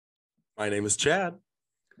My name is Chad,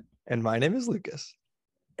 And my name is Lucas.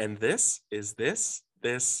 and this is this,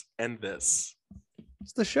 and this.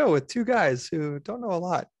 It's the show with two guys who don't know a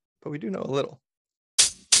lot, but we do know a little.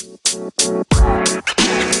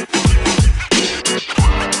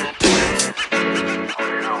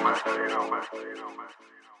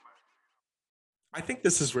 I think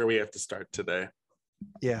this is where we have to start today.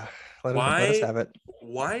 Yeah, let us have it.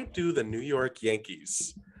 Why do the New York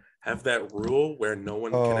Yankees have that rule where no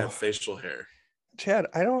one can have facial hair? Chad,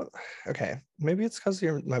 okay, maybe it's because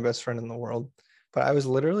you're my best friend in the world, but I was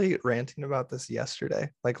literally ranting about this yesterday,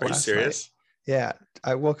 like Are you last serious? night.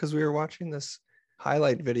 Yeah, because we were watching this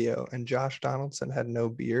highlight video and Josh Donaldson had no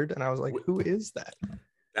beard, and I was like, who is that?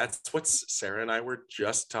 That's what Sarah and I were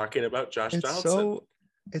just talking about. Josh Donaldson.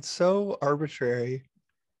 It's so arbitrary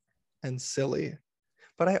and silly,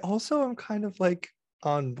 but I also am kind of like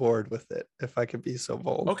on board with it, if I could be so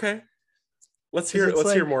bold. Okay, let's 'Cause hear. it's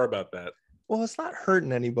Let's hear like, more about that. well, it's not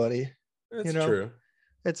hurting anybody, That's true.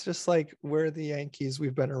 It's just like we're the Yankees.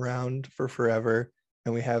 We've been around for forever,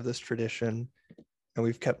 and we have this tradition, and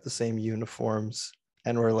we've kept the same uniforms.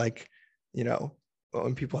 And we're like,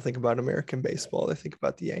 when people think about American baseball, they think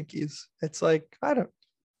about the Yankees. It's like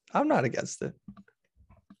I'm not against it.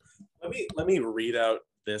 Let me read out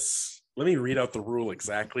this. Let me read out the rule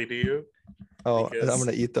exactly to you. Oh, I'm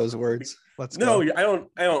gonna eat those words. Let's go. No, I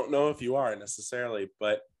don't know if you are necessarily,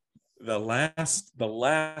 but the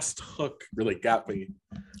last hook really got me.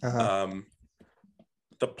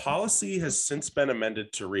 The policy has since been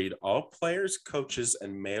amended to read: all players, coaches,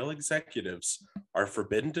 and male executives are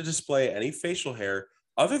forbidden to display any facial hair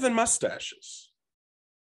other than mustaches.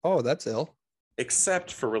 Oh, that's ill.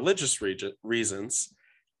 Except for religious reasons,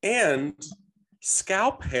 and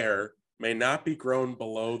scalp hair may not be grown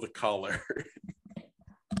below the collar.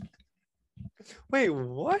 Wait,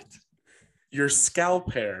 what? Your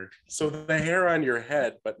scalp hair, so the hair on your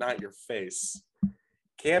head, but not your face,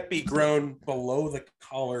 can't be grown below the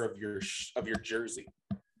collar of your jersey.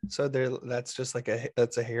 So that's just like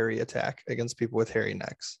that's a hairy attack against people with hairy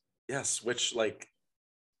necks. Yes, which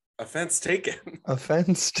offense taken.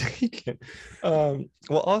 Offense taken. Well,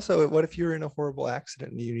 also, what if you were in a horrible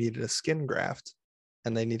accident and you needed a skin graft,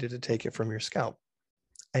 and they needed to take it from your scalp,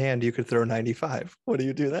 and you could throw 95? What do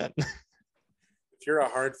you do then? If you're a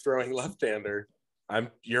hard throwing left-hander,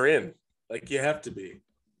 you're in. Like, you have to be.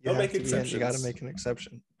 Don't make exceptions. You got to make an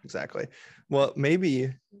exception. Exactly. Well,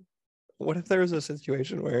 maybe. What if there was a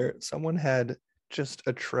situation where someone had just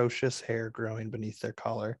atrocious hair growing beneath their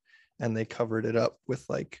collar, and they covered it up with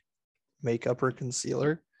like makeup or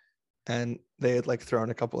concealer, and they had like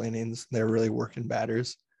thrown a couple innings, and they were really working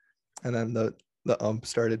batters, and then the ump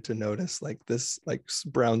started to notice like this like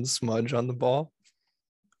brown smudge on the ball.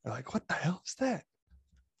 They're like, what the hell is that?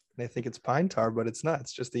 And they think it's pine tar, but it's not.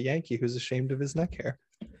 It's just a Yankee who's ashamed of his neck hair.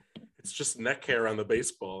 It's just neck hair on the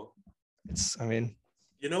baseball. It's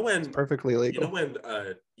perfectly legal.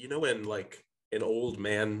 You know when like an old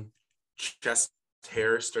man chest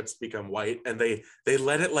hair starts to become white, and they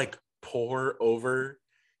let it like pour over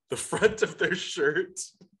the front of their shirt.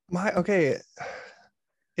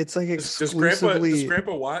 It's like exclusively. Does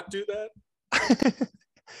Grandpa Watt do that?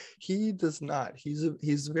 He does not.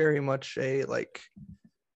 He's very much a like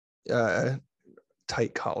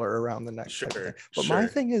tight collar around the neck. Sure. But my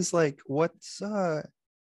thing is like, what is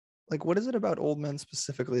it about old men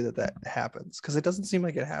specifically that happens? Because it doesn't seem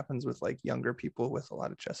like it happens with like younger people with a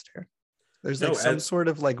lot of chest hair. There's like some sort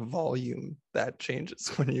of like volume that changes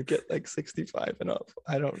when you get like 65 and up.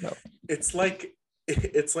 I don't know. It's like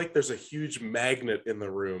there's a huge magnet in the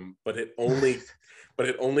room, but it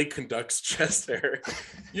only conducts chest hair.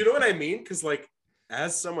 You know what I mean? Because like,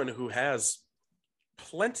 as someone who has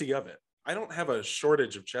plenty of it, I don't have a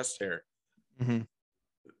shortage of chest hair. Mm-hmm.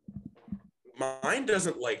 Mine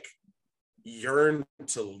doesn't like yearn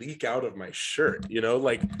to leak out of my shirt,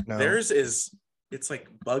 like no. Theirs is, it's like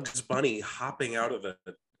Bugs Bunny hopping out of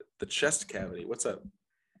the chest cavity. What's up?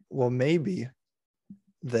 Well, maybe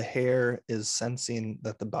the hair is sensing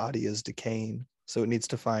that the body is decaying, so it needs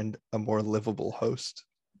to find a more livable host.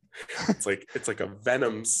 It's like a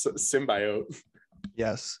venom symbiote.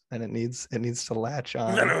 Yes, and it needs to latch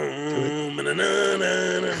on.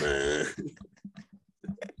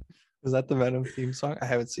 Is that the Venom theme song? I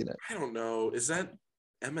haven't seen it. I don't know. Is that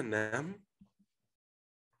Eminem?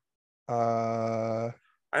 I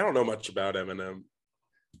don't know much about Eminem.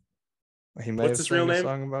 What's his real name?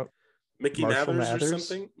 Song about Mickey Mathers or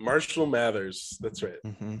something? Marshall Mathers. That's right.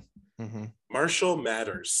 Mm-hmm. Mm-hmm. Marshall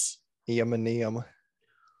Mathers. Eminem.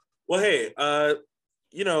 Well, hey,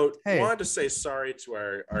 wanted to say sorry to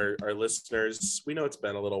our listeners. We know it's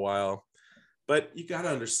been a little while. But you got to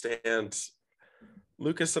understand,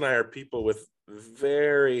 Lucas and I are people with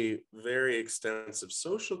very, very extensive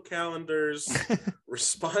social calendars,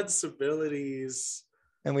 responsibilities.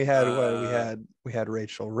 And we had what we had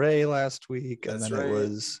Rachel Ray last week, and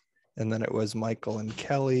then it was Michael and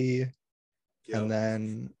Kelly, and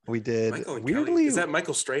then we did Michael and weirdly. Kelly. Is that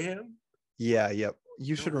Michael Strahan? Yeah, yep.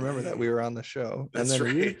 You should remember that we were on the show. That's and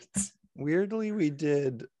then right. Weirdly, we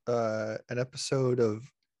did an episode of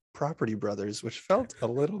Property Brothers, which felt a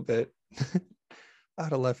little bit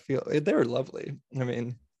out of left field. They were lovely. I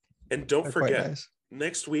mean, and don't forget, nice.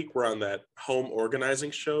 Next week we're on that home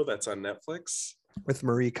organizing show that's on Netflix with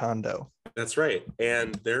Marie Kondo. That's right,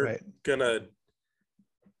 and they're gonna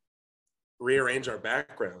rearrange our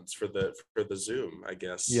backgrounds for the Zoom, I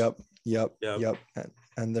guess. Yep.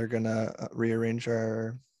 And they're gonna rearrange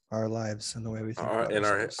our lives and the way we think about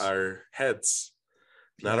ourselves. our heads,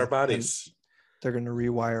 not our bodies. And they're gonna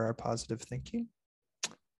rewire our positive thinking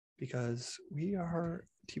because we are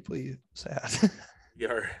deeply sad. We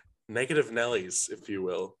are negative Nellies, if you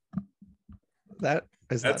will.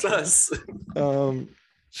 That's us.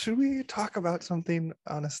 Should we talk about something?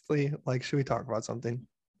 Honestly, should we talk about something?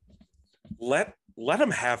 Let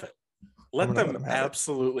them have it. Let them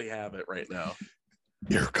absolutely have it right now.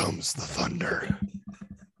 Here comes the thunder.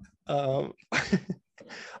 I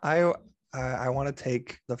want to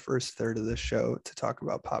take the first third of this show to talk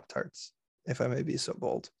about Pop-Tarts, if I may be so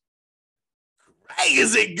bold.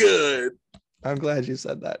 Is it good? I'm glad you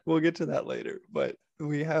said that. We'll get to that later, but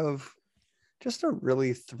we have just a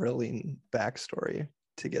really thrilling backstory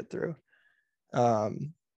to get through.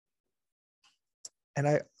 And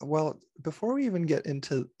before we even get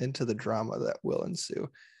into the drama that will ensue,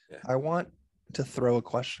 I want to throw a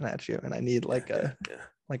question at you, and I need a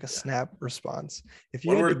snap response. If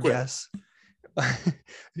you had to guess, if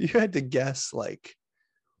you had to guess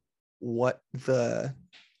what the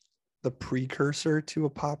precursor to a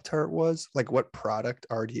Pop-Tart was, what product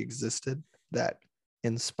already existed that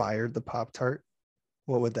inspired the Pop-Tart,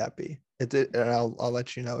 what would that be? And I'll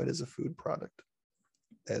let you know it is a food product.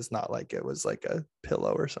 It's not like it was like a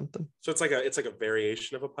pillow or something. So it's like a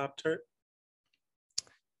variation of a Pop-Tart?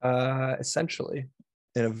 Essentially,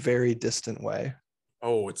 in a very distant way.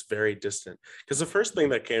 Oh, it's very distant. Because the first thing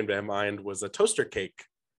that came to mind was a toaster cake.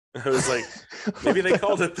 I was like, maybe they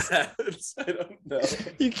called it that. I don't know.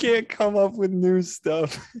 You can't come up with new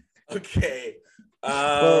stuff. Okay.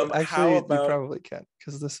 Well, actually, you probably can,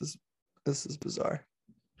 because this is bizarre.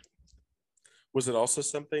 Was it also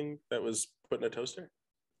something that was put in a toaster?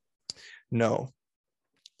 No.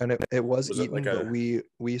 And it was eaten, but we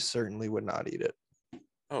certainly would not eat it.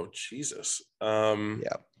 Oh, Jesus.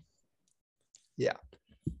 Yeah.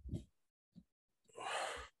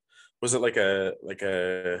 Was it like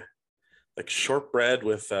shortbread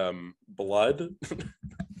with blood?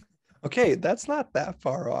 Okay, that's not that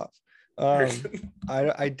far off.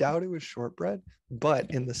 I doubt it was shortbread, but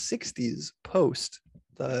in the 60s, Post,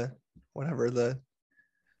 the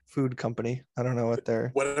food company, I don't know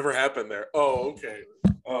whatever happened there. Oh, okay.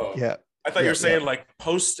 Oh, yeah. I thought you were saying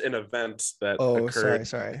post an event that occurred.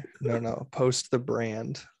 Sorry. No. Post the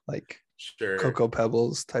brand, sure. Cocoa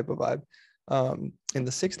Pebbles type of vibe. In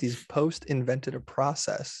the 60s, Post invented a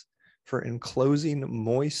process for enclosing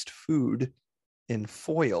moist food in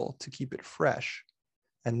foil to keep it fresh.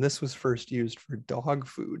 And this was first used for dog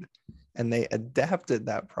food. And they adapted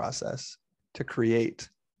that process to create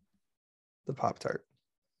the Pop-Tart.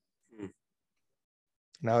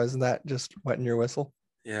 Now, isn't that just wetting your whistle?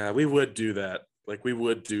 Yeah, we would do that. We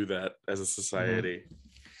would do that as a society.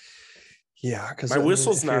 Yeah, because my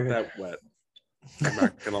whistle's not that wet. I'm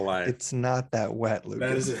not gonna lie. It's not that wet,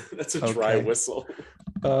 Lucas. That's a dry whistle.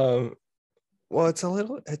 Well, it's a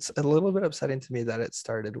little bit upsetting to me that it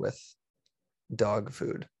started with dog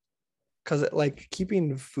food, because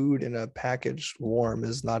keeping food in a package warm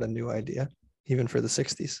is not a new idea, even for the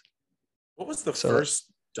 60s. What was the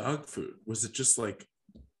first dog food? Was it just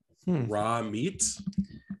raw meat?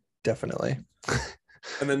 Definitely.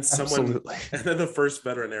 And then the first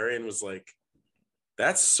veterinarian was like,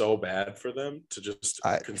 that's so bad for them to just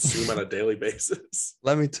consume on a daily basis.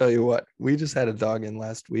 Let me tell you what, we just had a dog in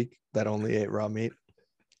last week that only ate raw meat.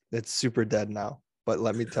 It's super dead now. But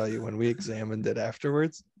let me tell you, when we examined it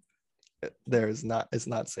afterwards, it's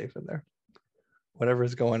not safe in there.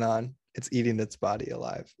 Whatever's going on, it's eating its body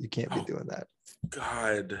alive. You can't be doing that.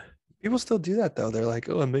 God. People still do that though. They're like,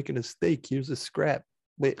 oh, I'm making a steak. Here's a scrap.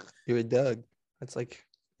 Wait, you're a dog. It's like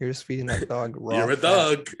you're just feeding that dog raw. You're a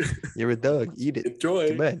dog. You're a dog. Eat it. Enjoy.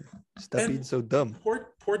 Come on. Stop being so dumb.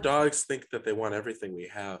 Poor dogs think that they want everything we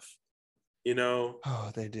have.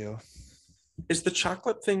 Oh, they do. Is the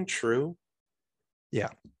chocolate thing true? Yeah.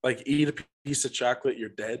 Like eat a piece of chocolate, you're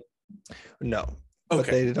dead. No, but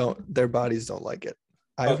Okay. their bodies don't like it.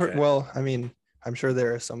 I've heard, Okay. well, I mean, I'm sure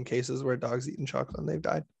there are some cases where dogs eaten chocolate and they've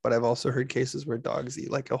died, but I've also heard cases where dogs eat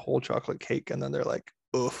like a whole chocolate cake and then they're like,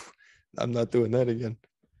 oof, I'm not doing that again.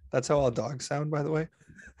 That's how all dogs sound, by the way.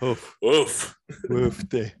 Oof. Oof. Oof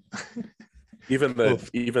day. Even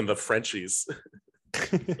the Frenchies.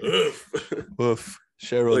 Oof. Oof.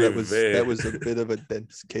 Cheryl, Oy that vey. was a bit of a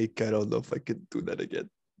dense cake. I don't know if I could do that again.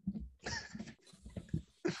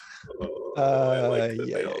 I like that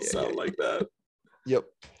Yeah, they all sound like that. Yep.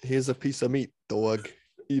 Here's a piece of meat, dog.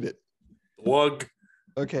 Eat it. Dog.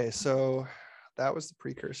 Okay, so that was the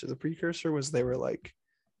precursor. The precursor was they were like,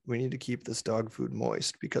 we need to keep this dog food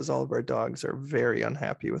moist because all of our dogs are very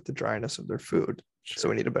unhappy with the dryness of their food. Sure. So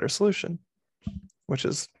we need a better solution, which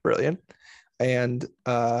is brilliant. And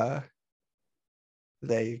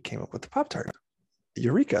they came up with the Pop-Tart.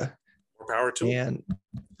 Eureka. More power to them. And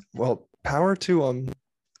well, power to them.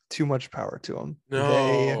 Too much power to them.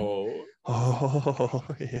 No.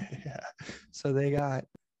 Yeah. So they got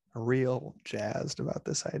real jazzed about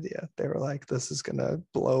this idea. They were like, this is going to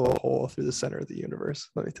blow a hole through the center of the universe,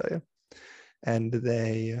 let me tell you. And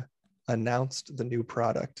they announced the new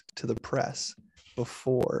product to the press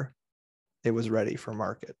before it was ready for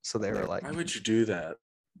market. So they were like, why would you do that?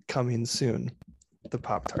 Coming soon, the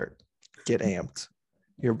Pop-Tart. Get amped.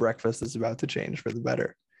 Your breakfast is about to change for the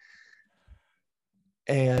better.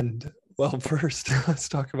 And well, first, let's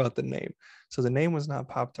talk about the name. So the name was not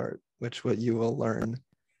Pop-Tart, which what you will learn.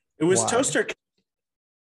 It was why. toaster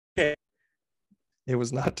cake. It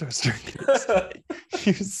was not toaster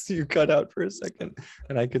cakes. you cut out for a second,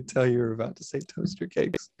 and I could tell you were about to say toaster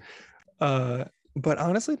cakes. But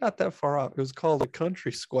honestly, not that far off. It was called a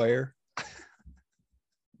Country Squire.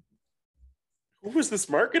 Who was this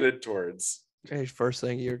marketed towards? Hey, first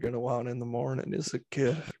thing you're gonna want in the morning is a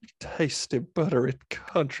good, tasty, buttery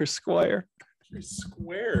Country Squire. Country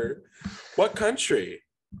Square. What country?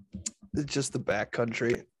 It's just the back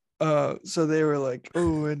country. So they were like,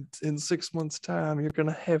 oh, in 6 months' time, you're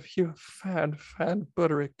gonna have you a fine,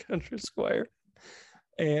 buttery Country Squire.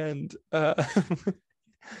 And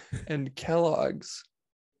and Kellogg's,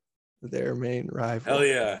 their main rival. Hell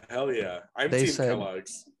yeah. I'm Team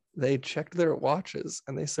Kellogg's. They checked their watches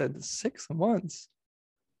and they said 6 months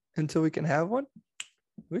until we can have one.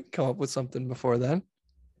 We can come up with something before then.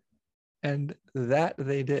 And that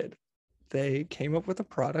they did. They came up with a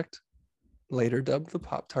product, later dubbed the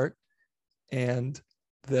Pop-Tart, and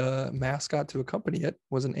the mascot to accompany it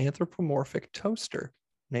was an anthropomorphic toaster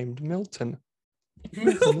named Milton.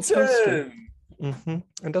 Milton! Mm-hmm.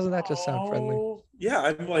 And doesn't that just sound friendly? Yeah,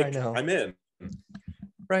 I'm like, I know. I'm in.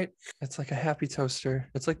 Right. It's like a happy toaster.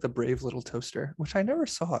 It's like the Brave Little Toaster, which I never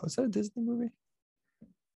saw. Was that a Disney movie? Is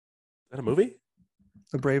that a movie?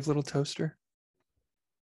 The Brave Little Toaster.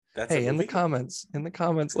 That's hey, in the comments,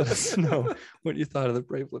 let us know what you thought of the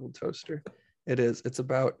Brave Little Toaster. It's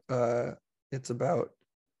about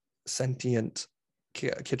sentient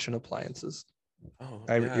kitchen appliances. Oh,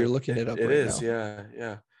 you're looking it up it right is, now.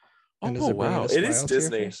 yeah. And Oh, wow. It is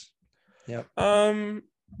Disney. Yep.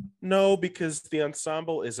 No, because the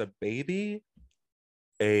ensemble is a baby,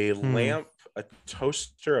 a lamp, a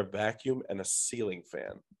toaster, a vacuum, and a ceiling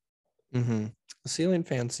fan. Mm-hmm. The ceiling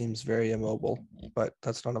fan seems very immobile, but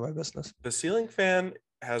that's none of my business. The ceiling fan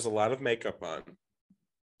has a lot of makeup on.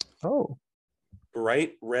 Oh.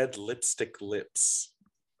 Bright red lipstick lips.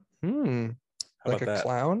 How like a that?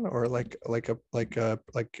 Clown or like a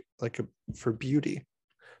for beauty?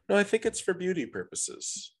 No, I think it's for beauty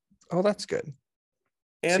purposes. Oh, that's good.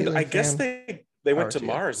 And ceiling I guess they went to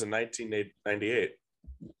Mars in 1998.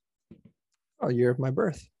 Oh, year of my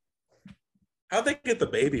birth. How'd they get the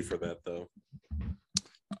baby for that, though?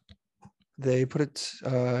 They put it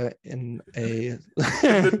in a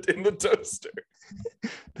in the toaster.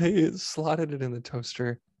 They slotted it in the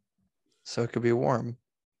toaster so it could be warm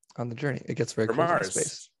on the journey. It gets very cold in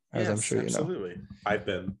space, as I'm sure you know. Absolutely. I've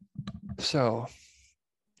been. So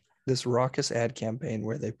this raucous ad campaign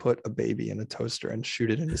where they put a baby in a toaster and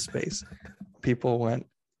shoot it into space. People went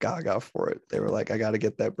gaga for it. They were like, I got to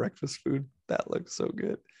get that breakfast food. That looks so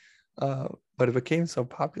good. But it became so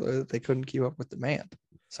popular that they couldn't keep up with demand.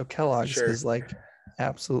 So Kellogg's is like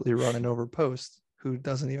absolutely running over Post, who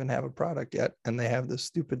doesn't even have a product yet. And they have this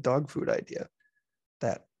stupid dog food idea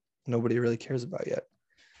that nobody really cares about yet.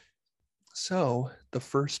 So the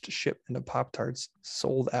first shipment of Pop-Tarts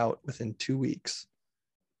sold out within 2 weeks.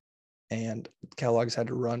 And Kellogg's had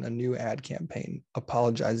to run a new ad campaign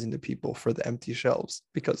apologizing to people for the empty shelves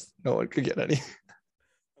because no one could get any.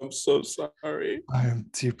 I'm so sorry. I am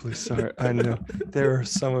deeply sorry. I know there are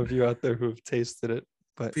some of you out there who have tasted it,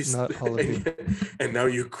 but not all of you. And now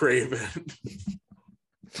you crave it.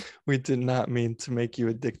 We did not mean to make you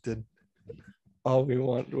addicted. All we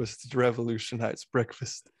want was to revolutionize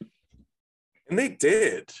breakfast. And they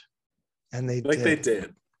did. And they did. They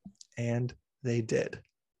did. And they did.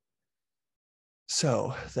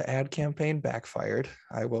 So the ad campaign backfired,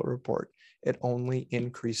 I will report. It only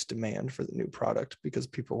increased demand for the new product because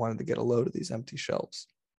people wanted to get a load of these empty shelves.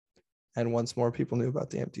 And once more people knew about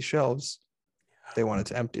the empty shelves, they wanted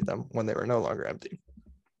to empty them when they were no longer empty.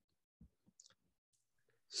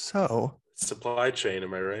 So supply chain,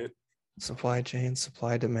 am I right? Supply chain,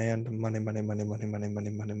 supply demand, money.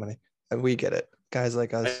 And we get it. Guys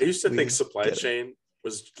like us. I used to think supply chain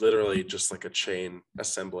was literally just like a chain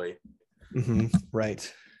assembly. Mm-hmm,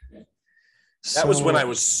 right. That was when I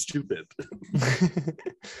was stupid.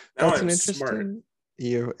 Now I'm smart.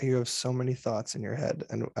 You have so many thoughts in your head,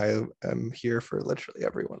 and I am here for literally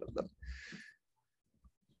every one of them.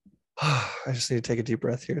 I just need to take a deep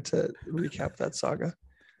breath here to recap that saga.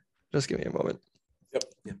 Just give me a moment. Yep.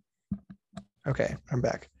 Okay, I'm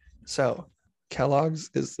back. So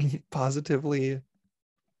Kellogg's is positively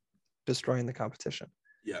destroying the competition.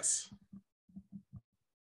 Yes.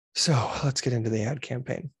 So let's get into the ad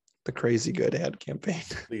campaign. The crazy good ad campaign.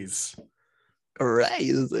 Please.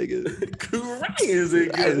 Crazy good. Crazy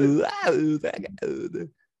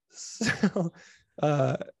good. So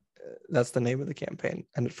that's the name of the campaign.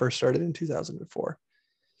 And it first started in 2004.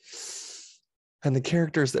 And the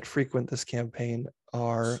characters that frequent this campaign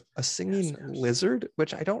are a singing lizard,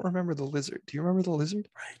 which I don't remember the lizard. Do you remember the lizard?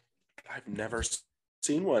 I've never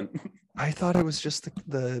seen one. I thought it was just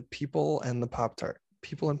the people and the Pop-Tart.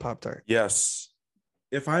 People and Pop-Tart. Yes.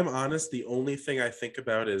 If I'm honest, the only thing I think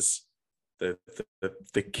about is the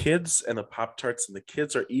kids and the Pop-Tarts, and the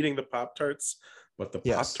kids are eating the Pop-Tarts, but the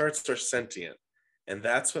Pop-Tarts are sentient. And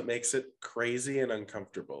that's what makes it crazy and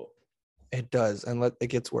uncomfortable. It does. And it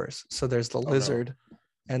gets worse. So there's the lizard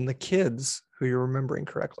and the kids, who you're remembering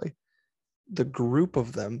correctly. The group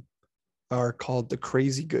of them are called the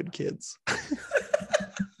Crazy Good Kids.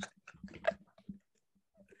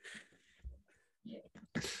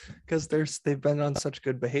 Because they've been on such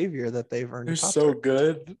good behavior that they've earned. They're so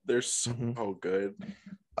good. They're so good.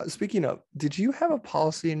 Speaking of, did you have a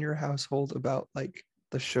policy in your household about like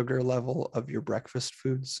the sugar level of your breakfast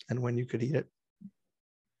foods and when you could eat it?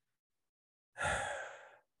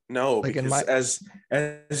 No, like because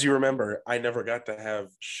as you remember, I never got to have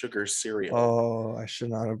sugar cereal. Oh, I should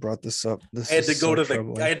not have brought this up. I had to go to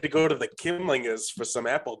the Kimlingas for some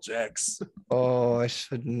Apple Jacks. Oh, I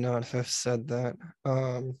should not have said that.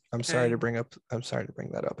 I'm sorry to bring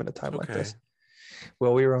that up in a time like this.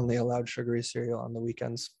 Well, we were only allowed sugary cereal on the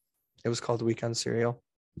weekends. It was called weekend cereal.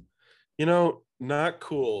 You know, not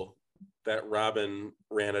cool that Robin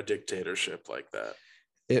ran a dictatorship like that.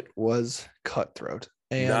 It was cutthroat.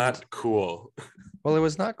 And not cool. Well, it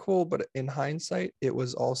was not cool, but in hindsight, it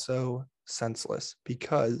was also senseless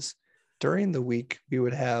because during the week we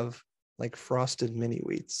would have like frosted mini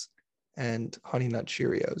wheats and honey nut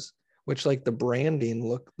Cheerios, which like the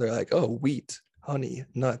branding they're like, oh, wheat, honey,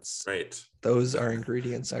 nuts. Right. Those are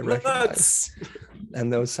ingredients I recognize.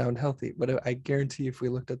 And those sound healthy. But I guarantee if we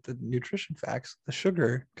looked at the nutrition facts, the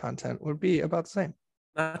sugar content would be about the same.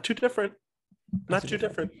 Not too different. Not too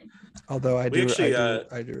different. Although I do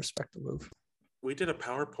respect the move. We did a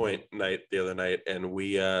PowerPoint night the other night, and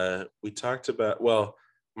we talked about, well,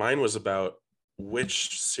 mine was about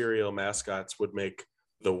which cereal mascots would make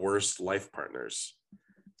the worst life partners.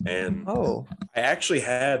 And I actually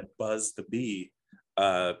had Buzz the Bee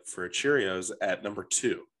for Cheerios at number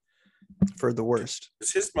 2. For the worst.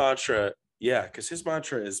 Because his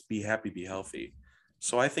mantra is be happy, be healthy.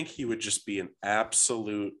 So I think he would just be an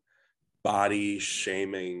absolute body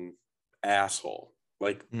shaming asshole,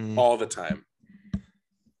 like all the time.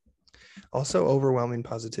 Also, overwhelming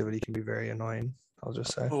positivity can be very annoying, I'll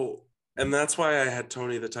just say. Oh, and that's why I had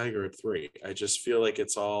Tony the Tiger at 3. I just feel like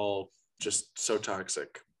it's all just so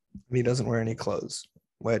toxic. And he doesn't wear any clothes,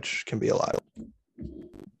 which can be a lot.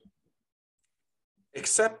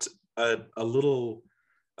 Except a little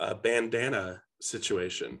bandana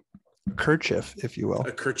situation. A kerchief, if you will.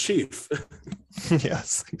 A kerchief.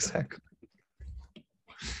 Yes, exactly.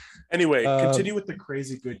 Anyway, continue with the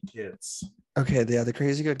Crazy Good Kids. Okay, yeah, the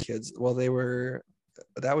Crazy Good Kids. Well,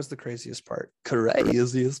 that was the craziest part.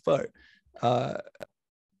 Craziest part.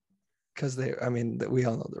 Because we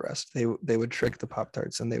all know the rest. They would trick the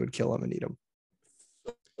Pop-Tarts and they would kill them and eat them.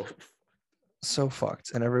 So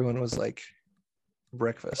fucked. And everyone was like,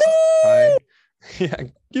 breakfast. Yeah,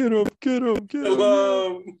 get him, get him, get him.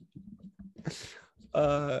 Hello.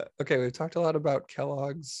 Okay, we've talked a lot about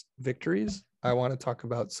Kellogg's victories. I want to talk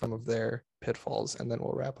about some of their pitfalls, and then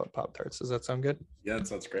we'll wrap up Pop-Tarts. Does that sound good? Yeah, that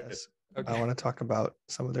sounds great. Yes. Okay. I want to talk about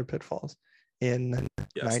some of their pitfalls. In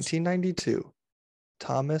 1992,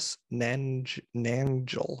 Thomas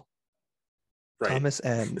Nangel, right.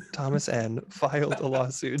 Thomas N filed a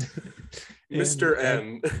lawsuit. Mr.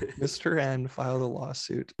 N. Mr. N filed a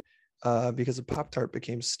lawsuit because a Pop-Tart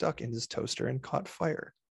became stuck in his toaster and caught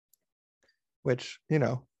fire. Which, you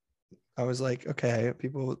know, I was like, okay,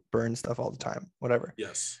 people burn stuff all the time, whatever.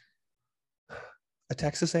 Yes. A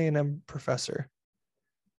Texas A&M professor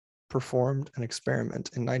performed an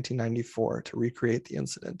experiment in 1994 to recreate the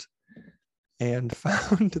incident and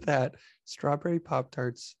found that strawberry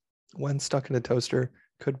Pop-Tarts, when stuck in a toaster,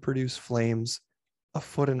 could produce flames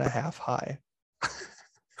 1.5 feet high.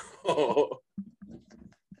 Oh.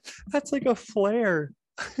 That's like a flare.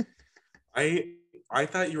 I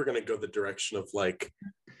thought you were going to go the direction of like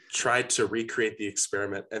tried to recreate the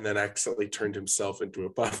experiment and then accidentally turned himself into a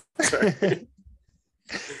puff.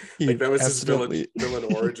 Like that was his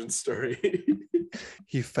villain origin story.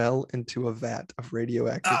 He fell into a vat of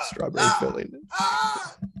radioactive strawberry filling.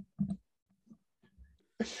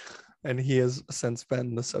 And he has since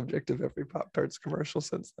been the subject of every Pop-Tarts commercial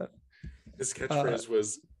since then. His catchphrase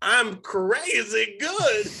was, "I'm crazy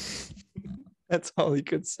good." That's all he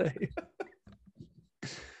could say.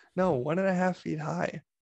 No, 1.5 feet high.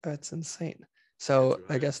 That's insane. So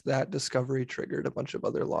I guess that discovery triggered a bunch of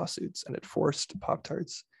other lawsuits, and it forced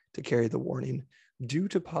Pop-Tarts to carry the warning, due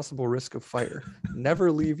to possible risk of fire,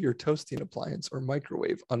 never leave your toasting appliance or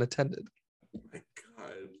microwave unattended. Oh my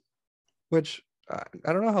God. Which, I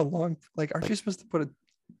don't know how long, like, aren't you supposed to put a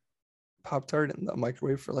Pop-Tart in the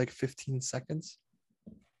microwave for like 15 seconds?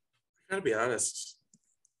 I gotta be honest.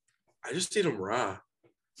 I just eat them raw.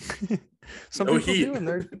 Some no people heat. do, and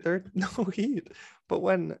they're no heat. But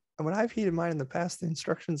when I've heated mine in the past, the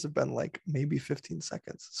instructions have been like maybe 15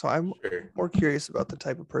 seconds. So I'm more curious about the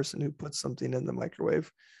type of person who puts something in the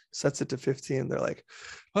microwave, sets it to 15. They're like,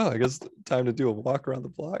 oh, I guess time to do a walk around the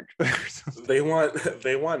block. They want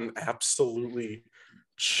an absolutely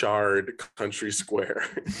charred country square.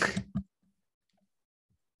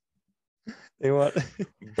 They want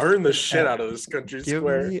burn the shit out of this country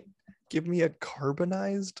square. Give me a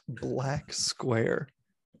carbonized black square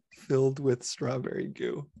filled with strawberry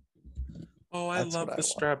goo. Oh, I love the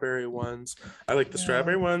strawberry ones. I like the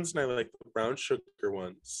strawberry ones, and I like the brown sugar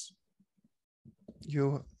ones.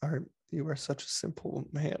 You are such a simple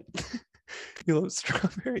man. You love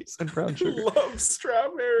strawberries and brown sugar. Love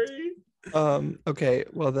strawberry. Okay,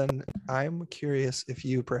 well then I'm curious if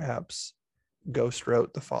you perhaps ghost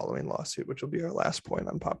wrote the following lawsuit, which will be our last point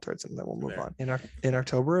on Pop-Tarts, and then we'll move on. In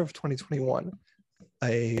October of 2021,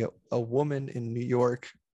 a woman in New York,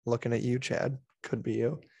 looking at you, Chad, could be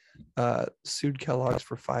you, sued Kellogg's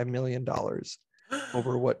for $5 million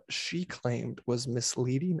over what she claimed was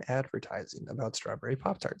misleading advertising about strawberry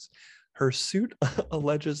Pop-Tarts. Her suit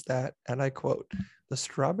alleges that, and I quote, "the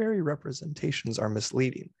strawberry representations are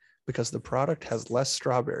misleading because the product has less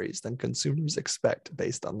strawberries than consumers expect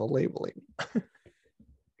based on the labeling."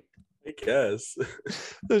 I guess.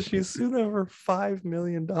 So she sued them for $5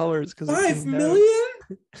 million because $5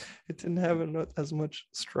 million? It didn't have as much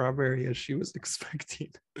strawberry as she was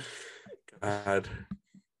expecting. God.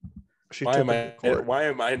 Why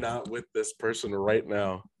am I not with this person right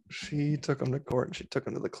now? She took him to court and she took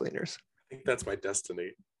him to the cleaners. I think that's my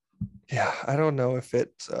destiny. Yeah, I don't know if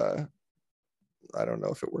it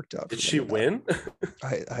worked out. Did she win?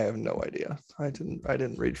 I have no idea. I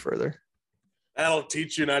didn't read further. That'll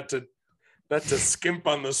teach you not to skimp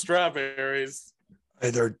on the strawberries.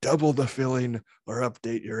 Either double the filling or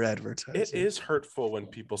update your advertising. It is hurtful when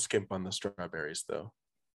people skimp on the strawberries, though.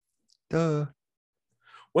 Duh.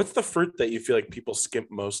 What's the fruit that you feel like people skimp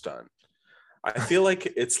most on? I feel like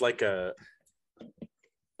it's like a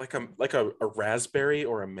raspberry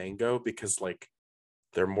or a mango, because like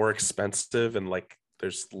they're more expensive and like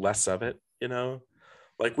there's less of it, you know?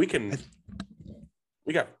 Like we got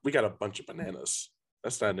a bunch of bananas.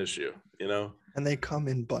 That's not an issue, you know? And they come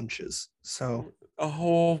in bunches. So a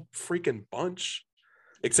whole freaking bunch.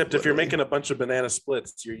 Except if you're making a bunch of banana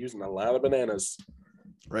splits, you're using a lot of bananas.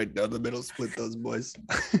 Right down the middle, split those boys.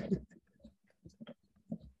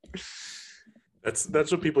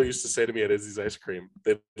 That's what people used to say to me at Izzy's Ice Cream.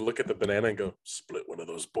 They'd look at the banana and go, "Split one of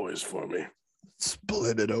those boys for me."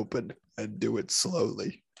 Split it open and do it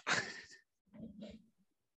slowly.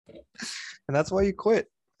 And that's why you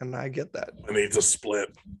quit. And I get that. I need to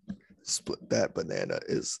split. Split that banana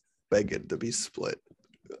is begging to be split.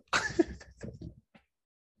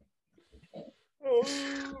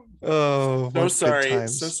 Oh, So what good sorry. So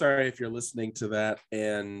times. sorry if you're listening to that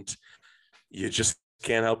and you just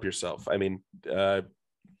can't help yourself. I mean,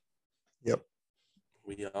 Yep.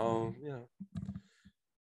 we all,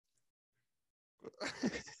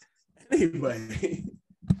 Anyway.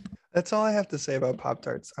 That's all I have to say about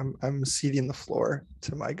Pop-Tarts. I'm ceding the floor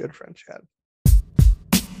to my good friend Chad.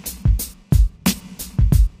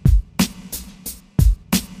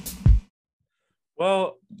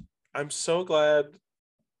 Well, I'm so glad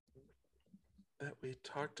that we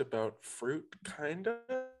talked about fruit, kind of.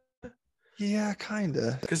 Yeah, kind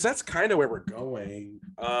of. Because that's kind of where we're going.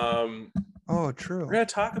 Oh, true. We're gonna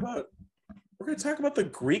talk about the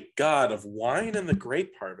Greek god of wine and the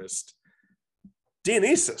grape harvest,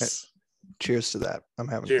 Dionysus. Cheers to that.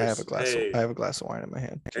 Cheers. I have a glass of wine in my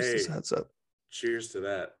hand. Just as a heads up. Cheers to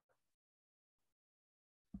that.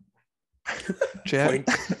 Chad,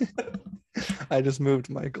 I just moved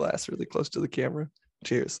my glass really close to the camera.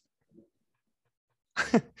 Cheers.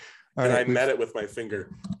 All right, I met it with my finger.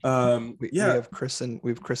 We've christened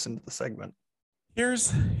the segment.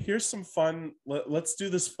 Here's some fun. Let's do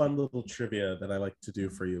this fun little trivia that I like to do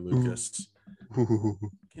for you, Lucas. Ooh.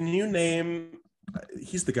 Can you name?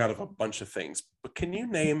 He's the god of a bunch of things, but can you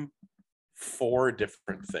name 4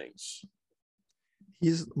 different things?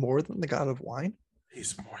 He's more than the god of wine.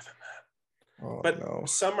 He's more than that. Oh, but no.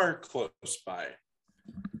 Some are close by.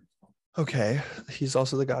 Okay, he's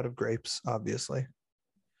also the god of grapes, obviously.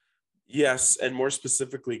 Yes, and more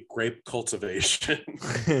specifically, grape cultivation.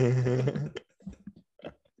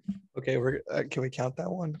 Okay, can we count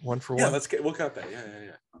that one? One for one? Yeah, we'll count that.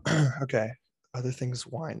 Yeah. Okay. Other things,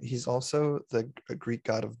 wine. He's also the Greek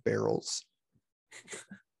god of barrels.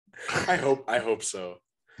 I hope so.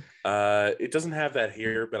 It doesn't have that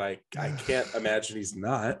here, but I can't imagine he's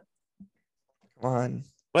not. Come on.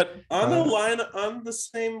 But on the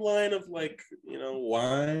same line of wine, you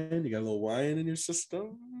got a little wine in your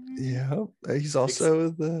system. Yeah, he's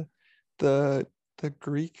also the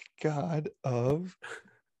Greek god of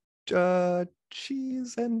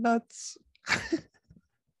cheese and nuts.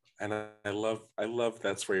 And I love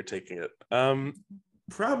that's where you're taking it.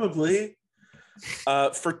 Probably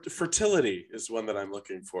fertility is one that I'm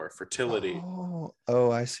looking for. Fertility.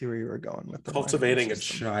 Oh, I see where you were going with the cultivating a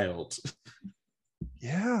child.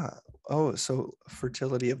 Yeah. Oh, so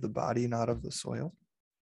fertility of the body, not of the soil.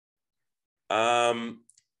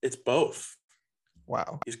 It's both.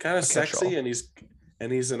 Wow. He's kind of sexy, and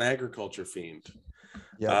he's an agriculture fiend.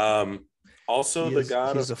 Yeah. Also the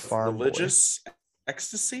god of religious boy.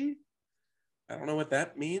 Ecstasy. I don't know what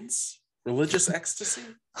that means. Religious ecstasy.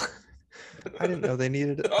 I didn't know they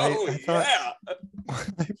needed. I thought.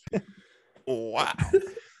 Wow.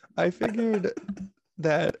 I figured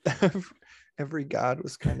that every god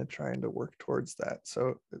was kind of trying to work towards that.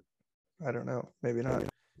 So I don't know. Maybe not.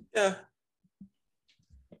 Yeah.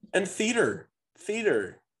 And theater.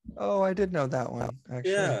 Oh, I did know that one,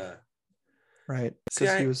 actually. Yeah. Right.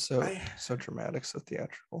 Because he was so dramatic, so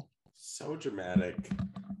theatrical. So dramatic.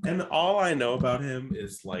 And all I know about him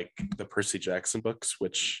is the Percy Jackson books,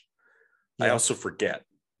 which I also forget.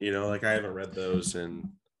 I haven't read those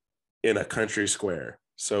in a country square.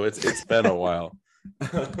 So it's been a while.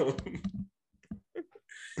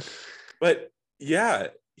 But yeah,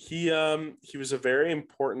 he was a very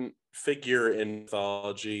important figure in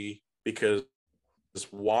mythology because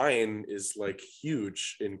wine is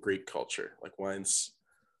huge in Greek culture. Wine's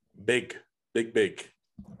big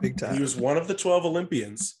time. And he was one of the 12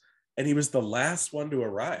 Olympians, and he was the last one to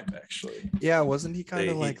arrive, actually. Yeah, wasn't he kind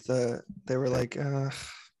of they were like,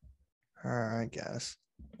 I guess.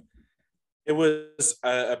 It was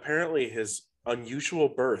apparently his unusual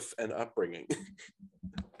birth and upbringing.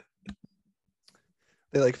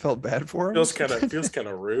 They felt bad for him. Feels kind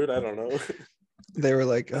of rude. I don't know. They were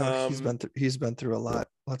like, he's been through a lot.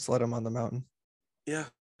 Let's let him on the mountain. Yeah,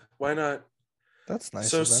 why not? That's nice.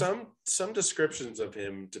 So some descriptions of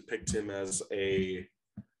him depict him as a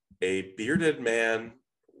bearded man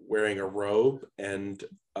wearing a robe and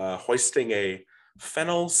hoisting a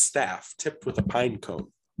fennel staff tipped with a pine cone.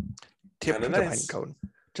 Tipped with a pine cone.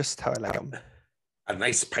 Just how I like them. A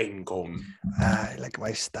nice pine cone. I like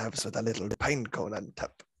my staffs with a little pine cone on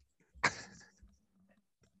top.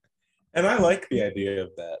 And I like the idea of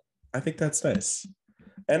that. I think that's nice.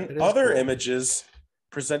 And other images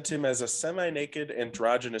present him as a semi-naked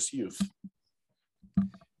androgynous youth.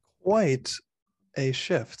 Quite a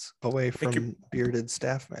shift away from bearded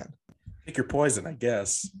staff man. Pick your poison, I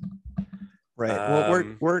guess. Right.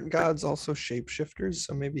 Well, weren't gods also shapeshifters?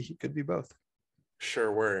 So maybe he could be both.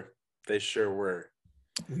 Sure were. They sure were.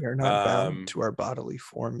 We are not bound to our bodily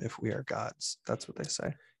form if we are gods. That's what they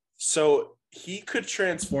say. So he could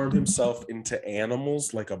transform himself into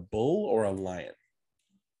animals like a bull or a lion.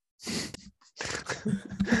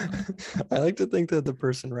 I like to think that the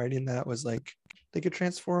person writing that was like, they could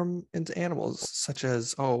transform into animals, such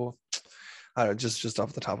as, I don't know, just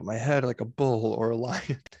off the top of my head, like a bull or a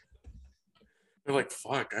lion. They're like,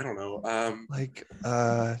 fuck, I don't know. Like,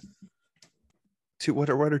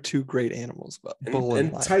 what are two great animals? But bull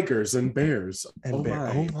and lion. Tigers and bears And bear.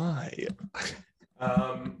 My. Oh my.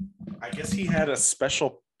 I guess he had a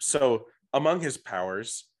special. So among his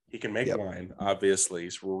powers, he can make wine. Obviously,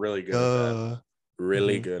 he's really good at that.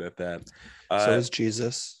 Really good at that. So is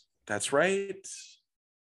Jesus. That's right.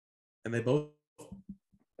 And they both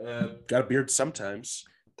got a beard sometimes.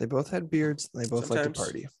 They both had beards. And they both like to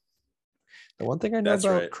party. The one thing I know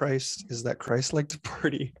about Christ is that Christ liked to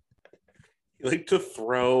party. He liked to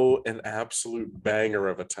throw an absolute banger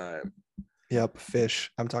of a time. Yep,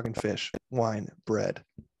 fish. I'm talking fish, wine, bread.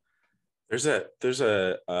 There's a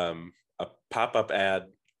pop-up ad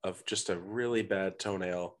of just a really bad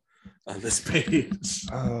toenail on this page.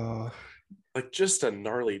 Oh, like just a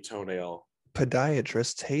gnarly toenail.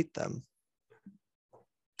 Podiatrists hate them.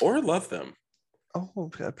 Or love them.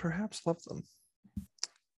 Oh, perhaps love them.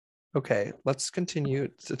 Okay, let's continue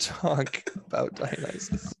to talk about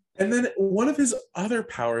Dionysus. And then one of his other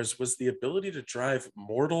powers was the ability to drive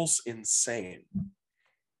mortals insane.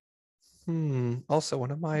 Also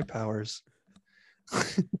one of my powers.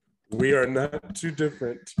 We are not too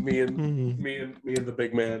different. Me and the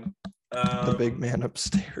big man. The big man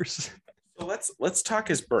upstairs. So let's talk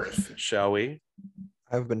his birth, shall we?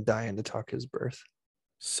 I've been dying to talk his birth.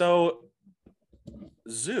 So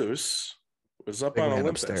Zeus was up on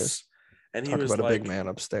Olympus upstairs. And he was about like, a big man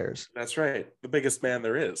upstairs. That's right. The biggest man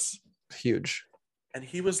there is. Huge. And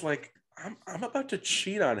he was like, I'm about to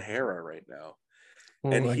cheat on Hera right now.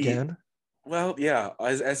 And again? Well, yeah,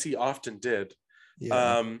 as he often did.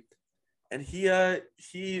 Yeah. And he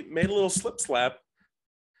made a little slip slap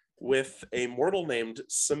with a mortal named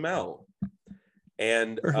Semel.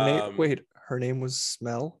 And her name was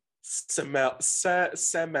Smell? Semel.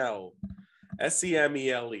 Semele.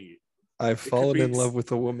 I've fallen in love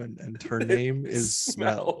with a woman and her name is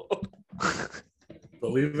Smell.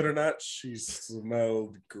 Believe it or not, she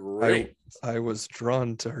smelled great. I was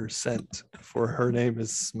drawn to her scent, for her name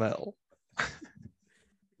is Smell.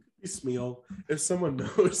 Smeal. If someone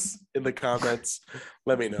knows in the comments,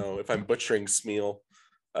 let me know if I'm butchering Smeal.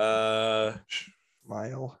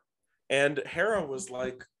 Smile. And Hera was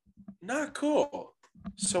like, not cool.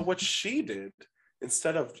 So what she did,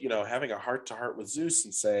 instead of, having a heart-to-heart with Zeus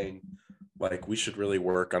and saying, like, we should really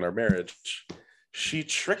work on our marriage, she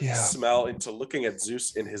tricked Semel into looking at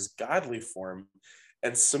Zeus in his godly form,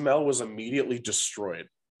 and Semel was immediately destroyed.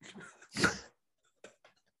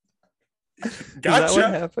 Gotcha. Is that what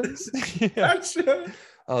happens? Gotcha.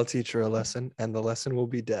 I'll teach her a lesson, and the lesson will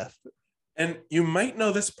be death. And you might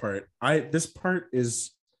know this part. This part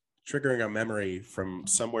is triggering a memory from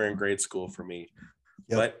somewhere in grade school for me.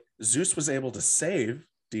 Yep. But Zeus was able to save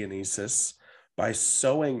Dionysus by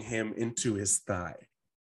sewing him into his thigh.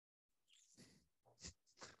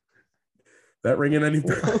 That ringing any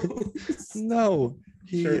bells? No,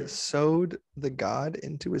 he sewed the god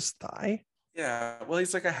into his thigh. Yeah, well,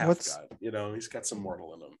 he's like a half god. He's got some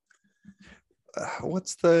mortal in him.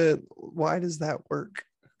 Why does that work?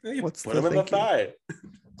 What's put him in the thigh?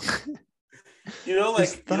 Like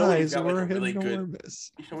his thighs were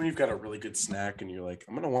enormous. When you've got a really good snack and you're like,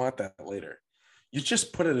 I'm gonna want that later. You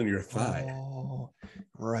just put it in your thigh. Oh,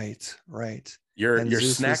 right. Your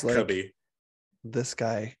snack cubby. This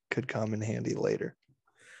guy could come in handy later.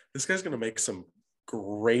 This guy's gonna make some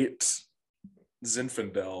great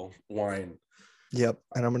Zinfandel wine. Yep,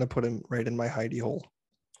 and I'm gonna put him right in my hidey hole.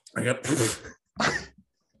 I got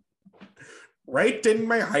right in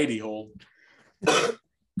my hidey hole.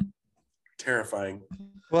 Terrifying.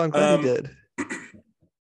 Well, I'm glad he did.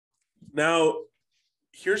 Now,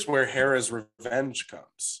 here's where Hera's revenge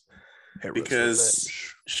comes. Because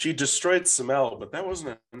she destroyed Semel, but that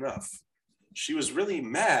wasn't enough. She was really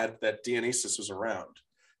mad that Dionysus was around.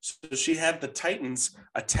 So she had the Titans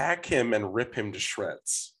attack him and rip him to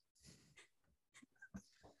shreds.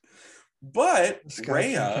 But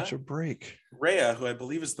Rhea, catch a break. Rhea, who I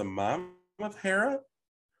believe is the mom of Hera,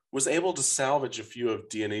 was able to salvage a few of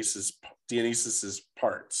Dionysus's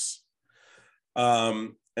parts.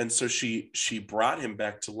 And so she brought him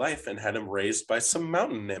back to life and had him raised by some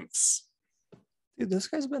mountain nymphs. Dude, this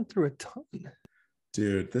guy's been through a ton.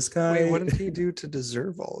 Dude, this guy. Wait, what did he do to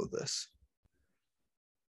deserve all of this?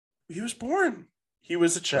 He was born. He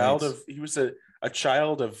was a child of. He was a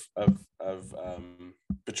child of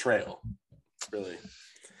betrayal. Really.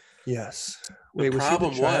 Yes. The Wait, was he the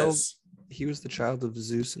problem child? was, He was the child of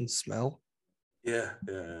Zeus and smell? yeah.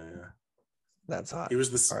 That's hot. He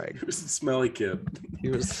was All right. the smelly kid. He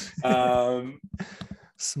was Um,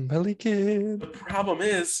 smelly kid. the problem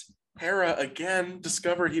is, Hera again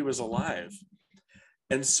discovered he was alive.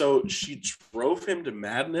 And so she drove him to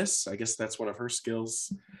madness. I guess that's one of her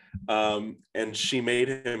skills. And she made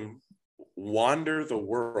him wander the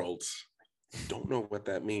world. I don't know what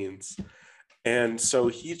that means. And so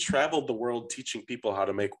he traveled the world teaching people how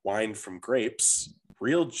to make wine from grapes,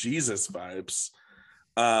 real Jesus vibes.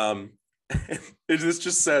 This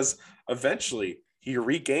just says, eventually he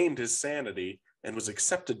regained his sanity and was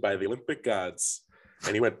accepted by the Olympic gods.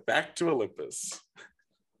 And he went back to Olympus.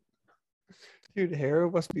 Dude, Hera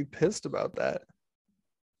must be pissed about that.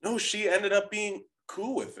 No, she ended up being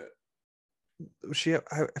cool with it.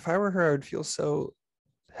 If I were her, I would feel so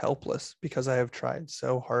helpless because I have tried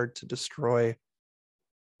so hard to destroy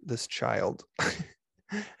this child.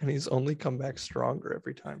 And he's only come back stronger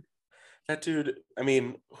every time. That dude, I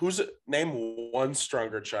mean, name one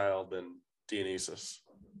stronger child than Dionysus?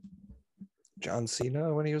 John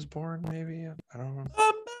Cena when he was born, maybe? I don't know.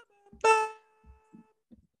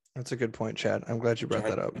 That's a good point, Chad. I'm glad you brought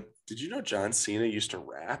that up. Did you know John Cena used to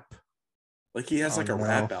rap? Like he has a no.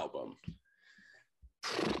 rap album.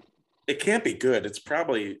 It can't be good. It's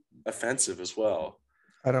probably offensive as well.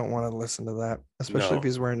 I don't want to listen to that, especially if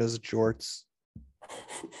he's wearing his jorts.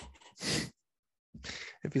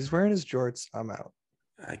 If he's wearing his jorts, I'm out.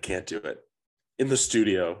 I can't do it. In the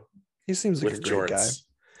studio. He seems like a great guy.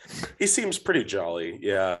 He seems pretty jolly.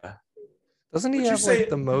 Yeah. Doesn't he have like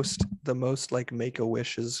the most like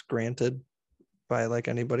make-a-wishes granted by like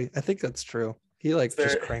anybody? I think that's true. He like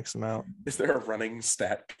just cranks them out. Is there a running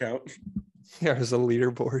stat count? Yeah, there's a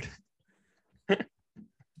leaderboard.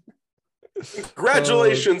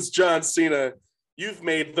 Congratulations, John Cena. You've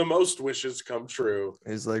made the most wishes come true.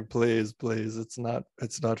 He's like, please, it's not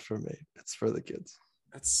for me. It's for the kids.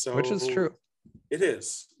 Which is true. It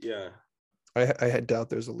is, yeah. I doubt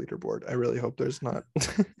there's a leaderboard. I really hope there's not.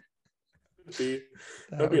 That'd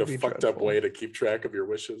be a fucked up way to keep track of your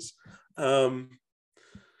wishes.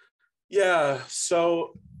 Yeah,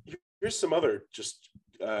 so here's some other just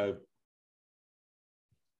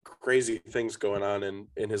crazy things going on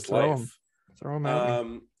in his life. Throw him at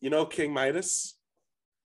me. You know King Midas?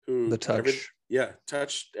 Who the touch.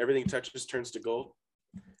 Everything touches turns to gold.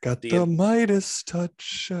 Got the Midas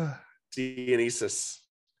touch. Dionysus.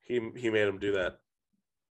 He made him do that.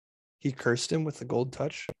 He cursed him with the gold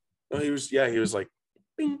touch. Oh, he was like,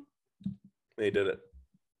 bing. And he did it.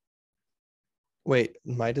 Wait,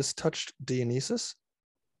 Midas touched Dionysus?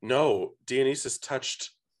 No, Dionysus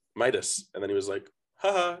touched Midas, and then he was like,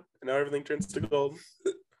 haha, and now everything turns to gold.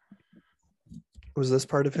 Was this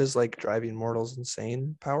part of his like driving mortals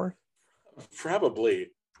insane power?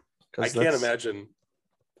 Probably. I can't imagine.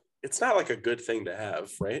 It's not like a good thing to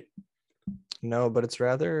have, right? No, but it's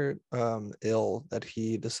rather ill that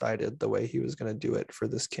he decided the way he was going to do it for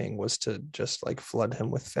this king was to just like flood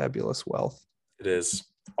him with fabulous wealth. It is.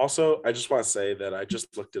 Also, I just want to say that I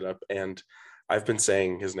just looked it up and I've been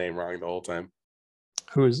saying his name wrong the whole time.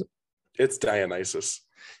 Who is it? It's Dionysus.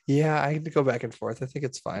 Yeah, I had to go back and forth. I think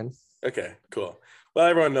it's fine. Okay, cool. Well,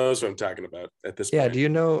 everyone knows what I'm talking about at this point. Yeah, do you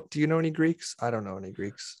know any Greeks? I don't know any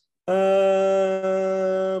Greeks.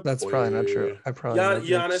 That's probably not true. I probably know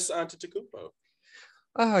Giannis Antetokounmpo.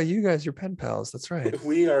 Oh, you guys are pen pals. That's right.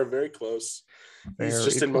 We are very close. He's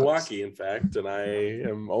just in Milwaukee, in fact, and I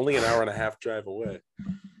am only an hour and a half drive away.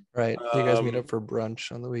 Right. You guys meet up for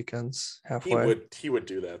brunch on the weekends halfway. He would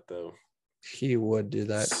do that though. He would do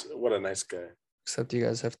that. What a nice guy. Except you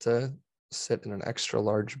guys have to sit in an extra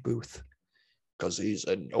large booth because he's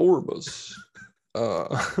enormous.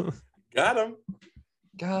 Got him.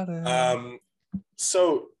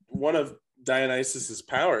 So one of Dionysus's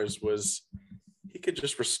powers was he could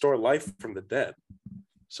just restore life from the dead.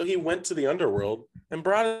 So he went to the underworld and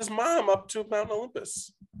brought his mom up to Mount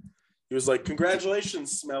Olympus. He was like,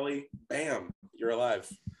 congratulations, Smelly. Bam, you're alive.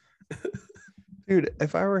 Dude,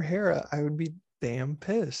 if I were Hera, I would be damn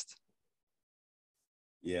pissed.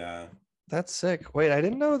 Yeah. That's sick. Wait, I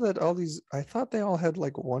didn't know that I thought they all had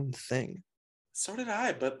like one thing. So did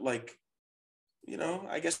I, but like,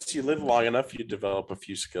 I guess you live long enough, you develop a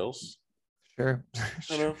few skills. Sure.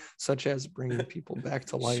 Such as bringing people back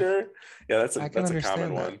to life. Sure. Yeah, that's a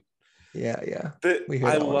common one. Yeah.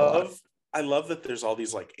 I love that there's all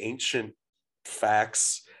these like ancient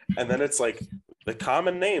facts, and then it's like the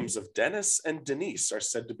common names of Dennis and Denise are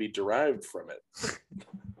said to be derived from it.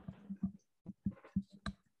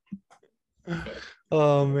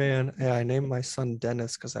 Oh man. Yeah, I named my son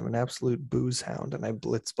Dennis because I'm an absolute booze hound and I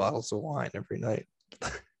blitz bottles of wine every night.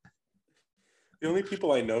 The only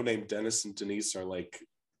people I know named Dennis and Denise are like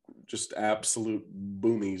just absolute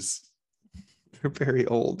boomies. They're very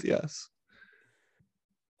old, yes.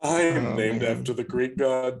 I am Oh named man. after the Greek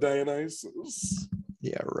god Dionysus.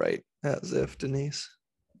 Yeah, right. As if, Denise.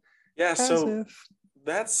 Yeah, As so if.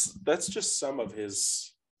 that's just some of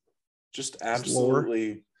his just His lore.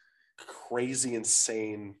 absolutely crazy,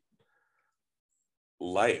 insane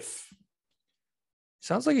life.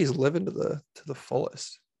 Sounds like he's living to the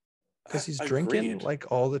fullest because he's drinking Agreed.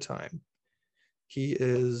 like all the time. He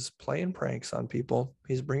is playing pranks on people.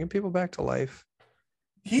 He's bringing people back to life,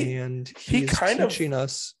 He and he he's kind of teaching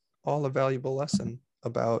us all a valuable lesson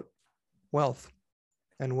about wealth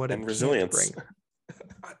and what and it can't resilience. bring.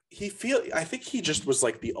 I think he just was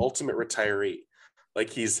like the ultimate retiree. Like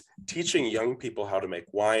he's teaching young people how to make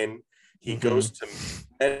wine. He Mm-hmm. goes to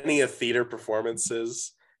many of theater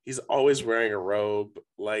performances. He's always wearing a robe.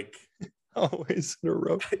 Like Always in a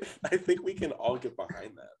row. I think we can all get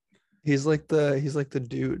behind that. He's like the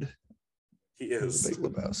dude He in the is. Big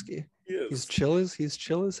Lebowski. He is. He's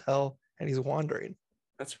chill as hell, and he's wandering.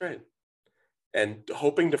 That's right. And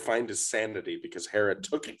hoping to find his sanity because Hera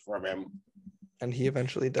took it from him. And he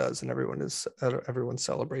eventually does, and everyone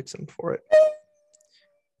celebrates him for it.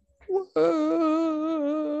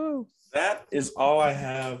 Whoa! That is all I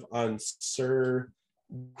have on Sir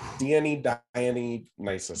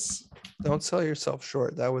Dionysus. Don't sell yourself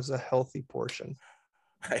short. That was a healthy portion.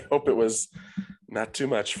 I hope it was not too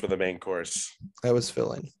much for the main course. That was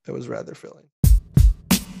filling. It was rather filling.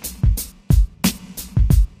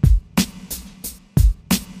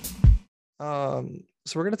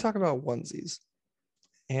 So we're going to talk about onesies.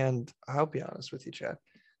 And I'll be honest with you, Chad.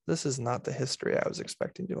 This is not the history I was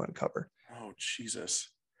expecting to uncover. Oh, Jesus.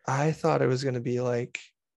 I thought it was going to be like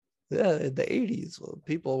in the 80s. Well,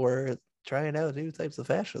 people were trying out new types of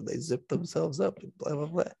fashion. They zipped themselves up and blah, blah,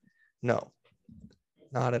 blah. No,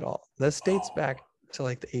 not at all. This dates back to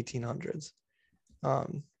like the 1800s,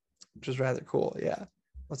 which is rather cool. Yeah,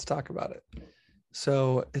 let's talk about it.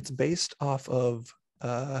 So it's based off of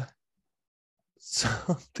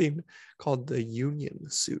something called the Union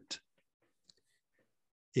suit.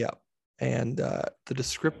 Yeah. And the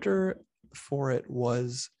descriptor for it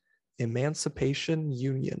was Emancipation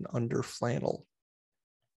Union under flannel.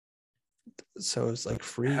 So it's like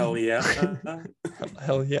free. Hell yeah.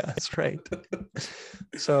 Hell yeah, that's right.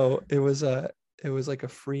 So it was like a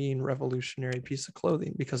freeing revolutionary piece of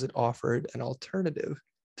clothing because it offered an alternative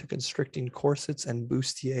to constricting corsets and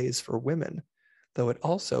bustiers for women, though it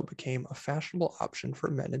also became a fashionable option for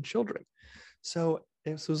men and children. So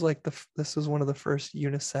this was like this was one of the first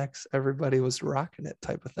unisex, everybody was rocking it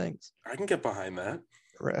type of things. I can get behind that.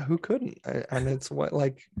 Right? Who couldn't? And it's what,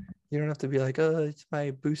 like, you don't have to be like, oh, it's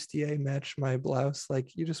my bustier match my blouse.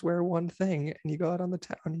 Like, you just wear one thing and you go out on the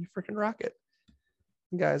town and you freaking rock it.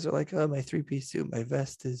 And guys are like, oh, my 3-piece suit, my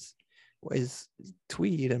vest is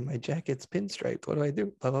tweed and my jacket's pinstriped. What do I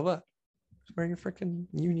do? Blah blah blah. Just wear your freaking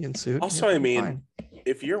Union suit. Also, I mean, fine.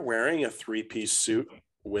 if you're wearing a 3-piece suit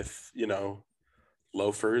with,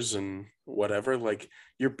 loafers and whatever, like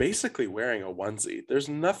you're basically wearing a onesie. There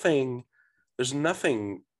isn't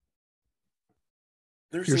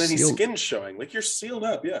any skin showing. Like you're sealed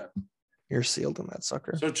up. Yeah. You're sealed in that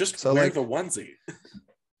sucker. So just wear the onesie.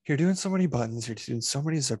 You're doing so many buttons, you're doing so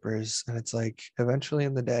many zippers, and it's like eventually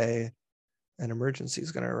in the day, an emergency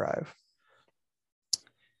is going to arrive.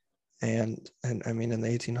 And I mean, in the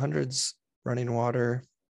 1800s, running water,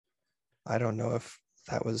 I don't know if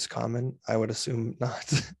that was common. I would assume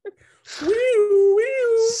not.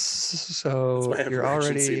 So you're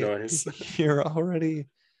already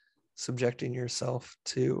subjecting yourself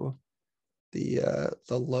to the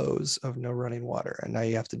lows of no running water, and now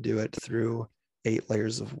you have to do it through 8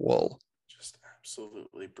 layers of wool. Just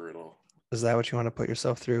absolutely brutal. Is that what you want to put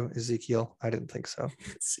yourself through, Ezekiel? I didn't think so.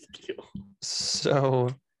 Ezekiel. So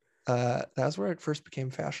that's where it first became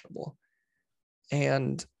fashionable.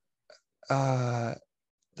 And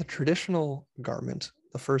the traditional garment,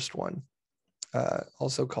 the first one,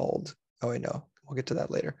 also called, oh, I know, we'll get to that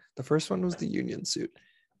later. The first one was the Union suit.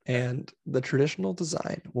 And the traditional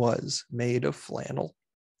design was made of flannel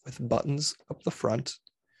with buttons up the front,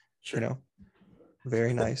 Sure.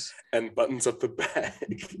 Very nice. And buttons up the back.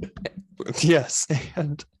 Yes,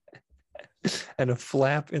 and a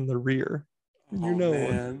flap in the rear.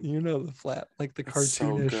 Man. The flap, like the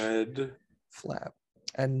cartoonish so good. flap.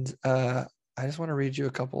 And I just want to read you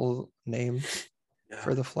a couple names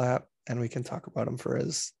for the flap, and we can talk about them for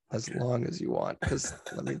as long as you want. Because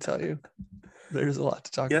let me tell you, There's a lot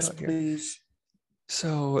to talk Yes, about here. please.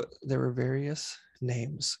 So there were various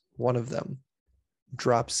names. One of them,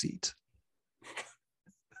 drop seat.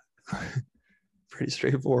 Pretty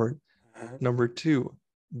straightforward. Number 2,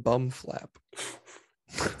 bum flap.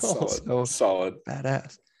 Also solid.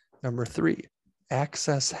 badass. Number 3,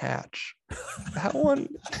 access hatch. That one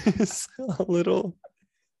is a little.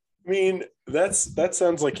 I mean, that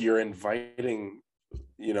sounds like you're inviting,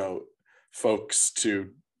 folks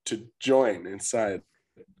to join inside.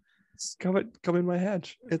 Come in my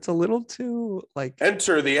hatch. It's a little too like.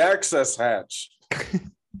 Enter the access hatch.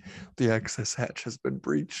 The access hatch has been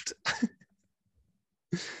breached.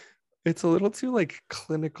 It's a little too like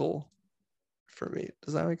clinical for me.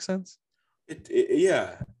 Does that make sense?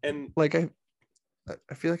 Yeah, and like I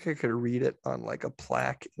feel like I could read it on like a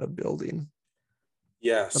plaque in a building.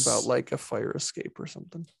 Yes, about like a fire escape or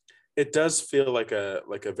something. It does feel like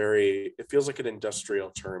it feels like an industrial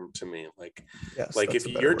term to me. Yes, like if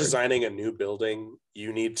you're word. designing a new building,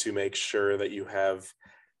 you need to make sure that you have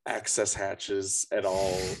access hatches at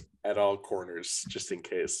all corners, just in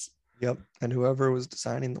case. Yep. And whoever was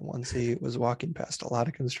designing the onesie was walking past a lot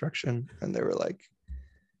of construction and they were like,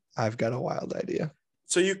 I've got a wild idea.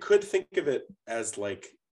 So you could think of it as like,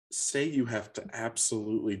 say you have to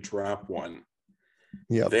absolutely drop one.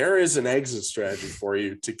 Yeah. There is an exit strategy for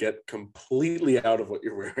you to get completely out of what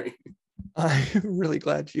you're wearing. I'm really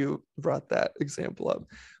glad you brought that example up.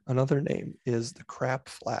 Another name is the crap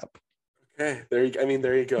flap. Okay, there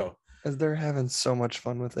you go. As they're having so much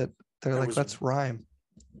fun with it. They're like, let's rhyme.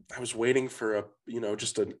 I was waiting for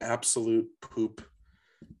just an absolute poop.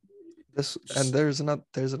 And there's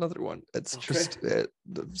another one. It's just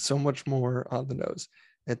so much more on the nose.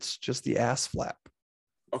 It's just the ass flap.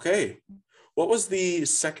 Okay. What was the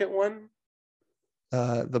second one?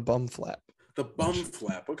 The bum flap. The bum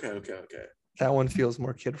flap. Okay. That one feels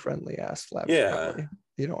more kid friendly. Ass flap. Yeah. Probably.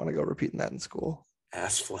 You don't want to go repeating that in school.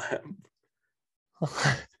 Ass flap.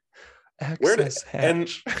 Access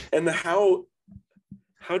hatch. And how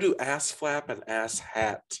do ass flap and ass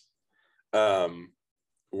hat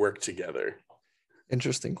work together?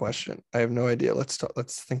 Interesting question. I have no idea. Let's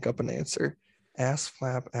think up an answer. Ass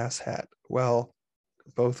flap, ass hat. Well,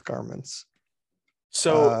 both garments.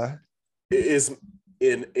 So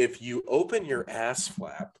if you open your ass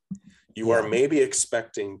flap, you are maybe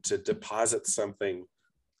expecting to deposit something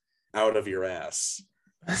out of your ass.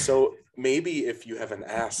 So maybe if you have an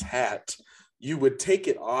ass hat, you would take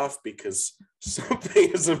it off because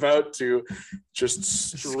something is about to just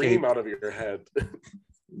stream out of your head.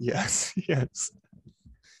 Yes.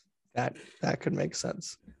 That could make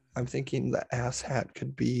sense. I'm thinking the ass hat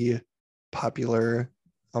could be popular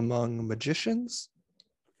among magicians.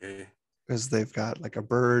 Okay. Because they've got like a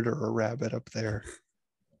bird or a rabbit up there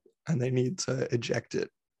and they need to eject it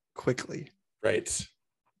quickly. Right.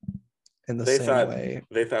 In the same way.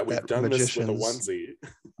 They thought we've done this with a onesie.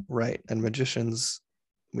 Right. And magicians,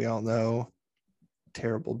 we all know,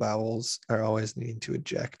 terrible bowels are always needing to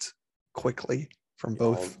eject quickly from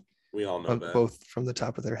both. We all know that. Both from the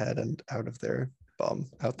top of their head and out of their bum,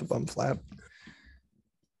 out the bum flap.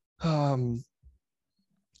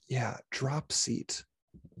 Yeah, drop seat.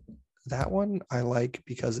 That one I like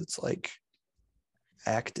because it's like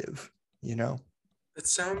active, you know? It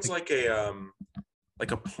sounds like a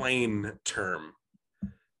plane term.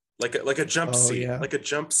 Like a jump seat. Yeah. Like a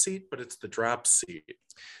jump seat, but it's the drop seat.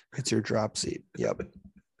 It's your drop seat. Yep.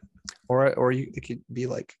 Or it could be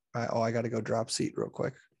like, I got to go drop seat real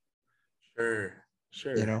quick. Sure.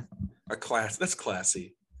 You know, that's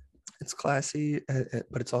classy. It's classy,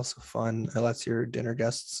 but it's also fun. It lets your dinner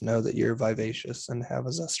guests know that you're vivacious and have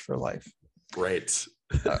a zest for life. Right.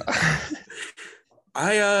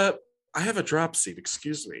 I have a drop seat.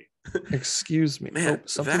 Excuse me. Excuse me. Man,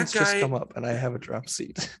 something's just come up, and I have a drop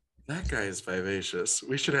seat. That guy is vivacious.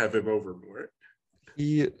 We should have him over more.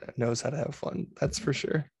 He knows how to have fun. That's for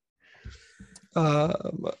sure. I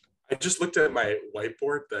just looked at my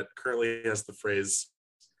whiteboard that currently has the phrase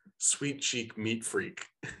 "sweet cheek meat freak."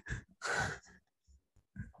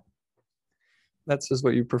 That's just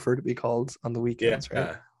what you prefer to be called on the weekends,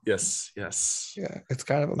 right? Yes. Yeah, it's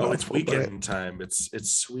kind of a mouthful, it's weekend time. It's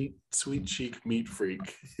sweet cheek meat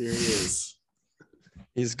freak. Here he is.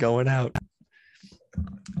 He's going out.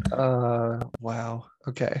 Wow.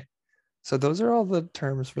 Okay. So those are all the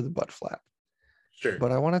terms for the butt flap. Sure.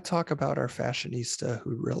 But I want to talk about our fashionista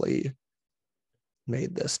who really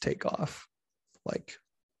made this take off, like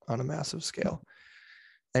on a massive scale.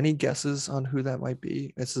 Any guesses on who that might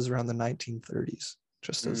be? This is around the 1930s.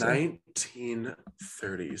 Just as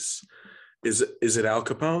 1930s. Is it Al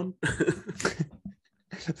Capone?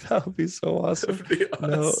 That would be so awesome. That would be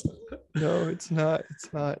awesome. No, it's not.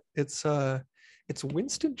 It's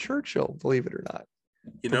Winston Churchill, believe it or not.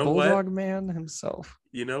 You The know Bulldog what? Man himself.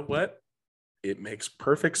 You know what? It makes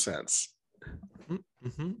perfect sense.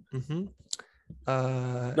 Mm-hmm, mm-hmm.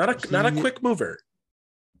 Not a quick mover.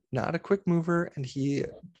 Not a quick mover, and he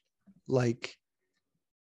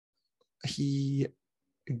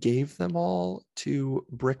gave them all to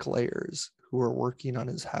bricklayers who were working on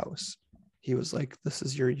his house. He was like, "This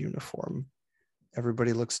is your uniform.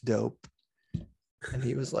 Everybody looks dope." And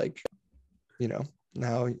he was like,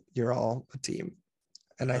 now you're all a team.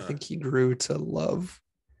 And I think he grew to love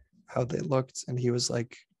how they looked. And he was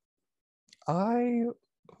like, I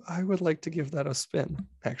would like to give that a spin,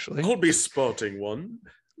 actually. I'll be sporting one.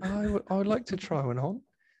 I would like to try one on.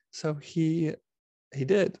 So he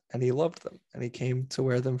did, and he loved them, and he came to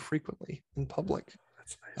wear them frequently in public.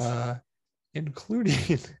 That's nice.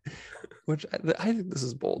 Including, which I think this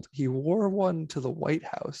is bold. He wore one to the White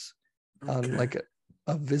House on like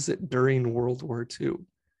a visit during World War II.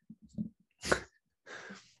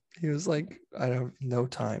 He was like, I have no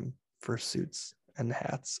time for suits and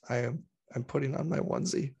hats. I'm putting on my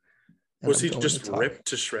onesie. Was he just ripped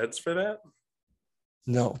to shreds for that?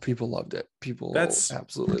 No, people loved it. People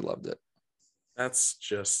absolutely loved it. That's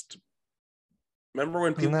just. Remember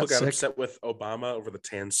when people got upset with Obama over the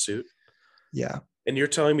tan suit? Yeah. And you're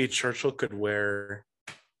telling me Churchill could wear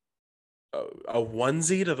a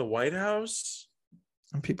onesie to the White House?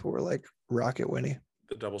 And people were like, Rocket Winnie.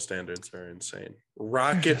 The double standards are insane.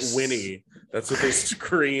 Rocket Winnie. That's what they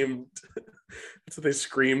screamed. That's what they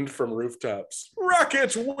screamed from rooftops.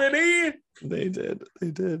 Rocket Winnie. They did.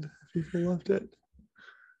 People loved it.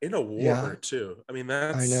 In a war, too. I mean,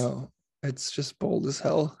 I know. It's just bold as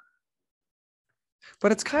hell.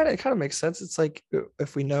 But it kind of makes sense. It's like,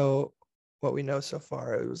 if we know what we know so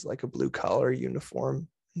far, it was like a blue collar uniform.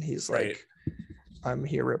 And he's like, I'm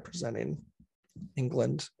here representing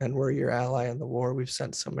England, and we're your ally in the war. We've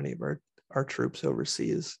sent so many of our troops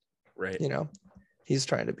overseas. Right. He's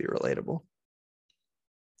trying to be relatable.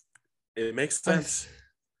 It makes sense.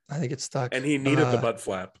 I think it's stuck. And he needed the butt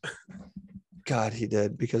flap. God, he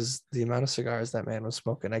did, because the amount of cigars that man was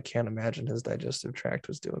smoking, I can't imagine his digestive tract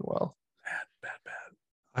was doing well. Bad.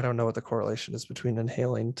 I don't know what the correlation is between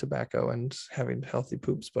inhaling tobacco and having healthy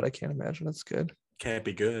poops, but I can't imagine it's good. Can't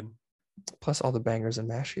be good. Plus all the bangers and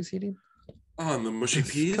mash he's eating. Oh, and the mushy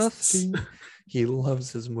peas. He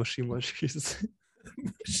loves his mushy mushies.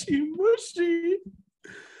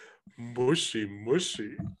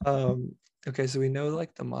 Mushy. Okay, so we know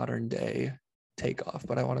like the modern day takeoff,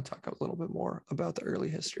 but I want to talk a little bit more about the early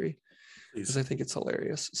history because I think it's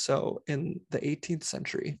hilarious. So in the 18th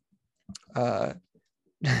century,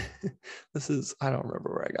 this is, I don't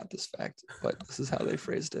remember where I got this fact, but this is how they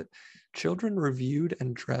phrased it. Children were viewed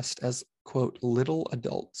and dressed as, quote, little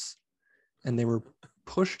adults, and they were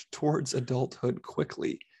pushed towards adulthood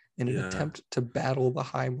quickly in an attempt to battle the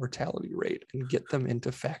high mortality rate and get them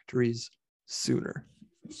into factories sooner.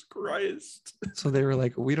 Jesus Christ. So they were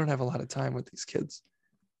like, we don't have a lot of time with these kids.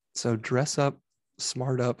 So dress up,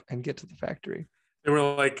 smart up, and get to the factory. They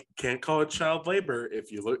were like, can't call it child labor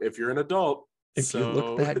if you're an adult. If you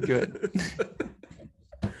look that good.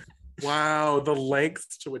 Wow, the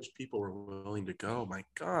lengths to which people were willing to go. My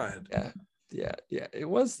God. Yeah. It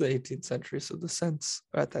was the 18th century, so the sense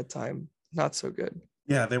at that time, not so good.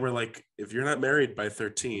 Yeah, they were like, if you're not married by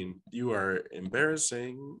 13, you are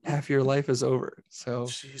embarrassing. Half your life is over. So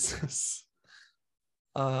Jesus.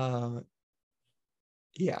 Yeah,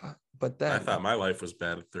 but then I thought my life was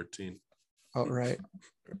bad at 13. Oh, right.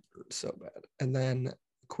 So bad. And then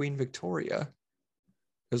Queen Victoria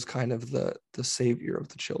was kind of the savior of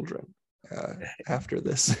the children after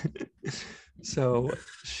this. So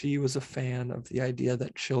she was a fan of the idea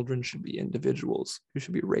that children should be individuals who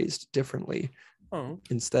should be raised differently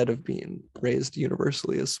instead of being raised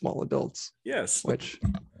universally as small adults. Yes. Which,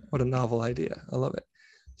 what a novel idea. I love it.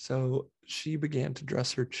 So she began to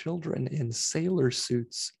dress her children in sailor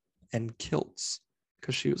suits and kilts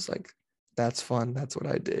because she was like, that's fun. That's what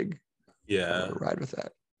I dig. Yeah. I want to ride with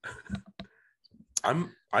that.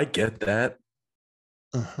 I get that.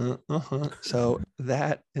 So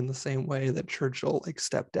that, in the same way that Churchill like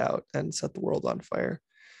stepped out and set the world on fire,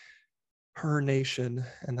 her nation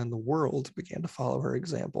and then the world began to follow her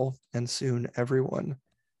example, and soon everyone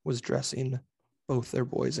was dressing both their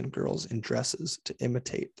boys and girls in dresses to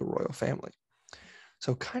imitate the royal family.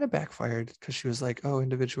 So kind of backfired because she was like, oh,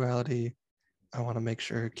 individuality, I want to make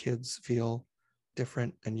sure kids feel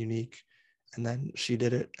different and unique. And then she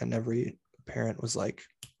did it, and every parent was like,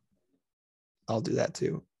 I'll do that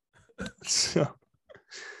too. So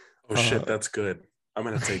shit, that's good. I'm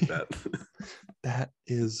gonna take that. That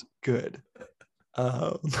is good.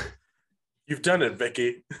 You've done it,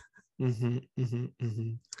 Vicky.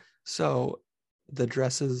 So the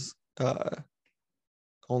dresses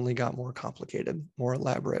only got more complicated, more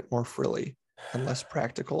elaborate, more frilly, and less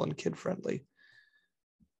practical and kid friendly.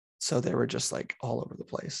 So they were just like all over the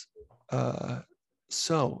place.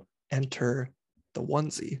 So enter the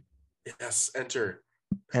onesie. Yes, enter.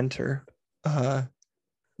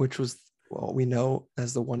 Which was, well, we know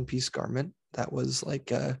as the one-piece garment. That was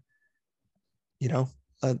like a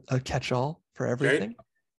catch-all for everything. Right?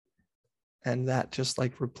 And that just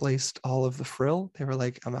like replaced all of the frill. They were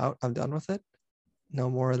like, I'm out, I'm done with it. No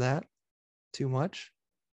more of that. Too much.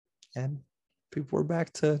 And people were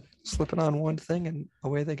back to slipping on one thing and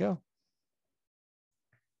away they go.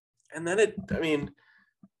 And then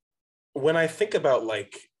when I think about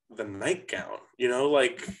like the nightgown,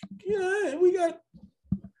 like, yeah, we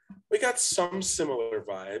got some similar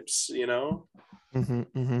vibes,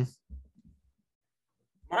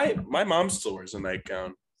 My mom still wears a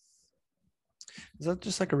nightgown. Is that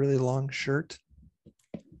just like a really long shirt?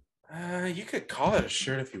 You could call it a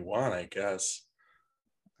shirt if you want, I guess.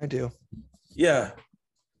 I do. Yeah.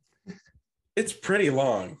 It's pretty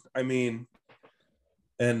long. I mean,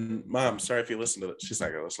 and Mom, sorry if you listen to this. She's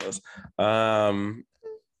not going to listen to this.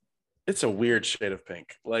 It's a weird shade of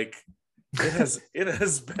pink. Like it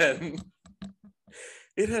has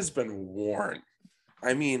been worn.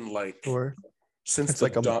 I mean, like since it's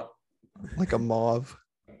like a mauve.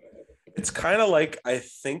 It's kind of like, I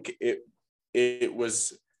think it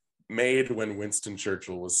was made when Winston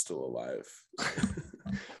Churchill was still alive.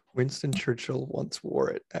 Winston Churchill once wore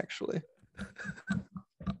it, actually.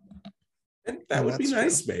 And that would be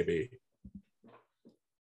nice, maybe.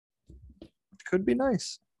 Could be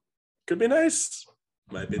nice. Could be nice.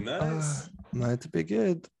 Might be nice. Might be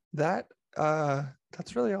good. That's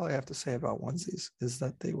really all I have to say about onesies, is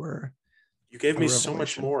that they were. You gave me so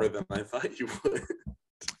much more than I thought you would.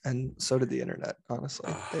 And so did the internet,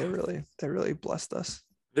 honestly. They really blessed us.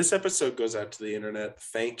 This episode goes out to the internet.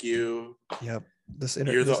 Thank you. Yep. This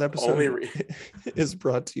episode is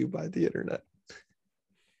brought to you by the internet.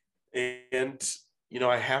 And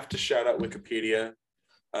I have to shout out Wikipedia.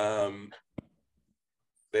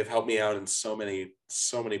 They've helped me out in so many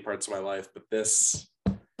parts of my life, but this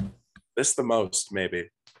the most, maybe.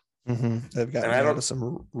 They've gotten out of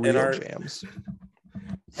some real jams.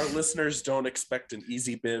 Our listeners don't expect an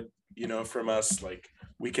easy bib, from us. Like,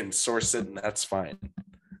 we can source it and that's fine.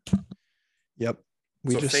 Yep.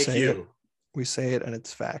 We say it and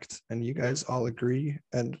it's fact. And you guys all agree.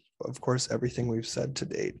 And of course, everything we've said to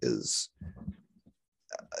date is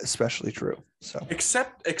especially true. So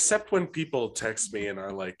except when people text me and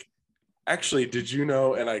are like, actually, did you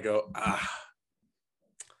know? And I go,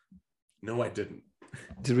 no, I didn't.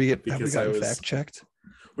 Have we gotten fact checked?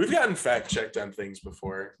 We've gotten fact checked on things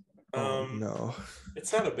before. No,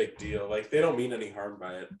 it's not a big deal. Like, they don't mean any harm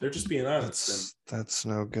by it. They're just being honest. That's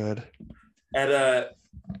no good.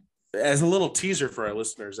 As a little teaser for our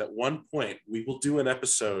listeners, at one point we will do an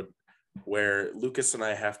episode where Lucas and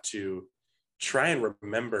I have to try and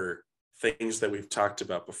remember things that we've talked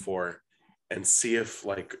about before and see if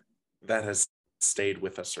like that has stayed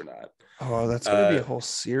with us or not. Oh, that's going to be a whole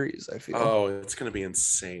series, I feel. Oh, it's going to be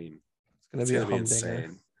insane. It's going to be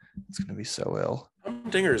insane. It's going to be so ill.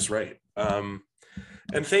 Humdinger is right. And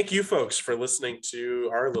thank you folks for listening to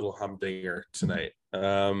our little humdinger tonight.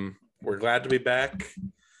 We're glad to be back.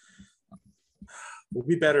 We'll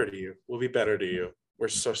be better to you. We're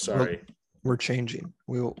so sorry. We're changing.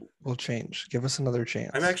 We'll change. Give us another chance.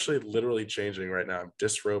 I'm actually literally changing right now. I'm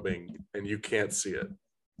disrobing and you can't see it.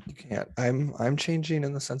 You can't. I'm changing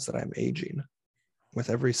in the sense that I'm aging with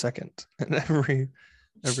every second and every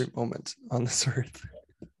moment on this earth.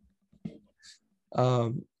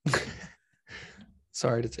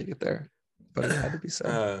 Sorry to take it there, but it had to be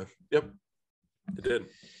said. Yep, it did.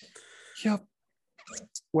 Yep.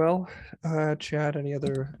 Well, Chad, any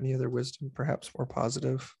other wisdom, perhaps more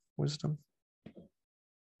positive wisdom?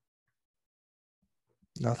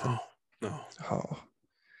 Nothing. No. Oh.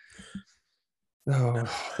 No,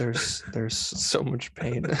 there's so much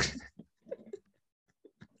pain.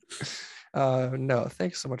 No,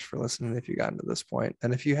 thanks so much for listening if you gotten to this point.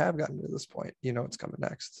 And if you have gotten to this point, you know what's coming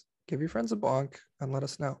next. Give your friends a bonk and let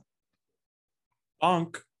us know.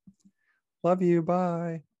 Bonk. Love you.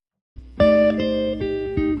 Bye.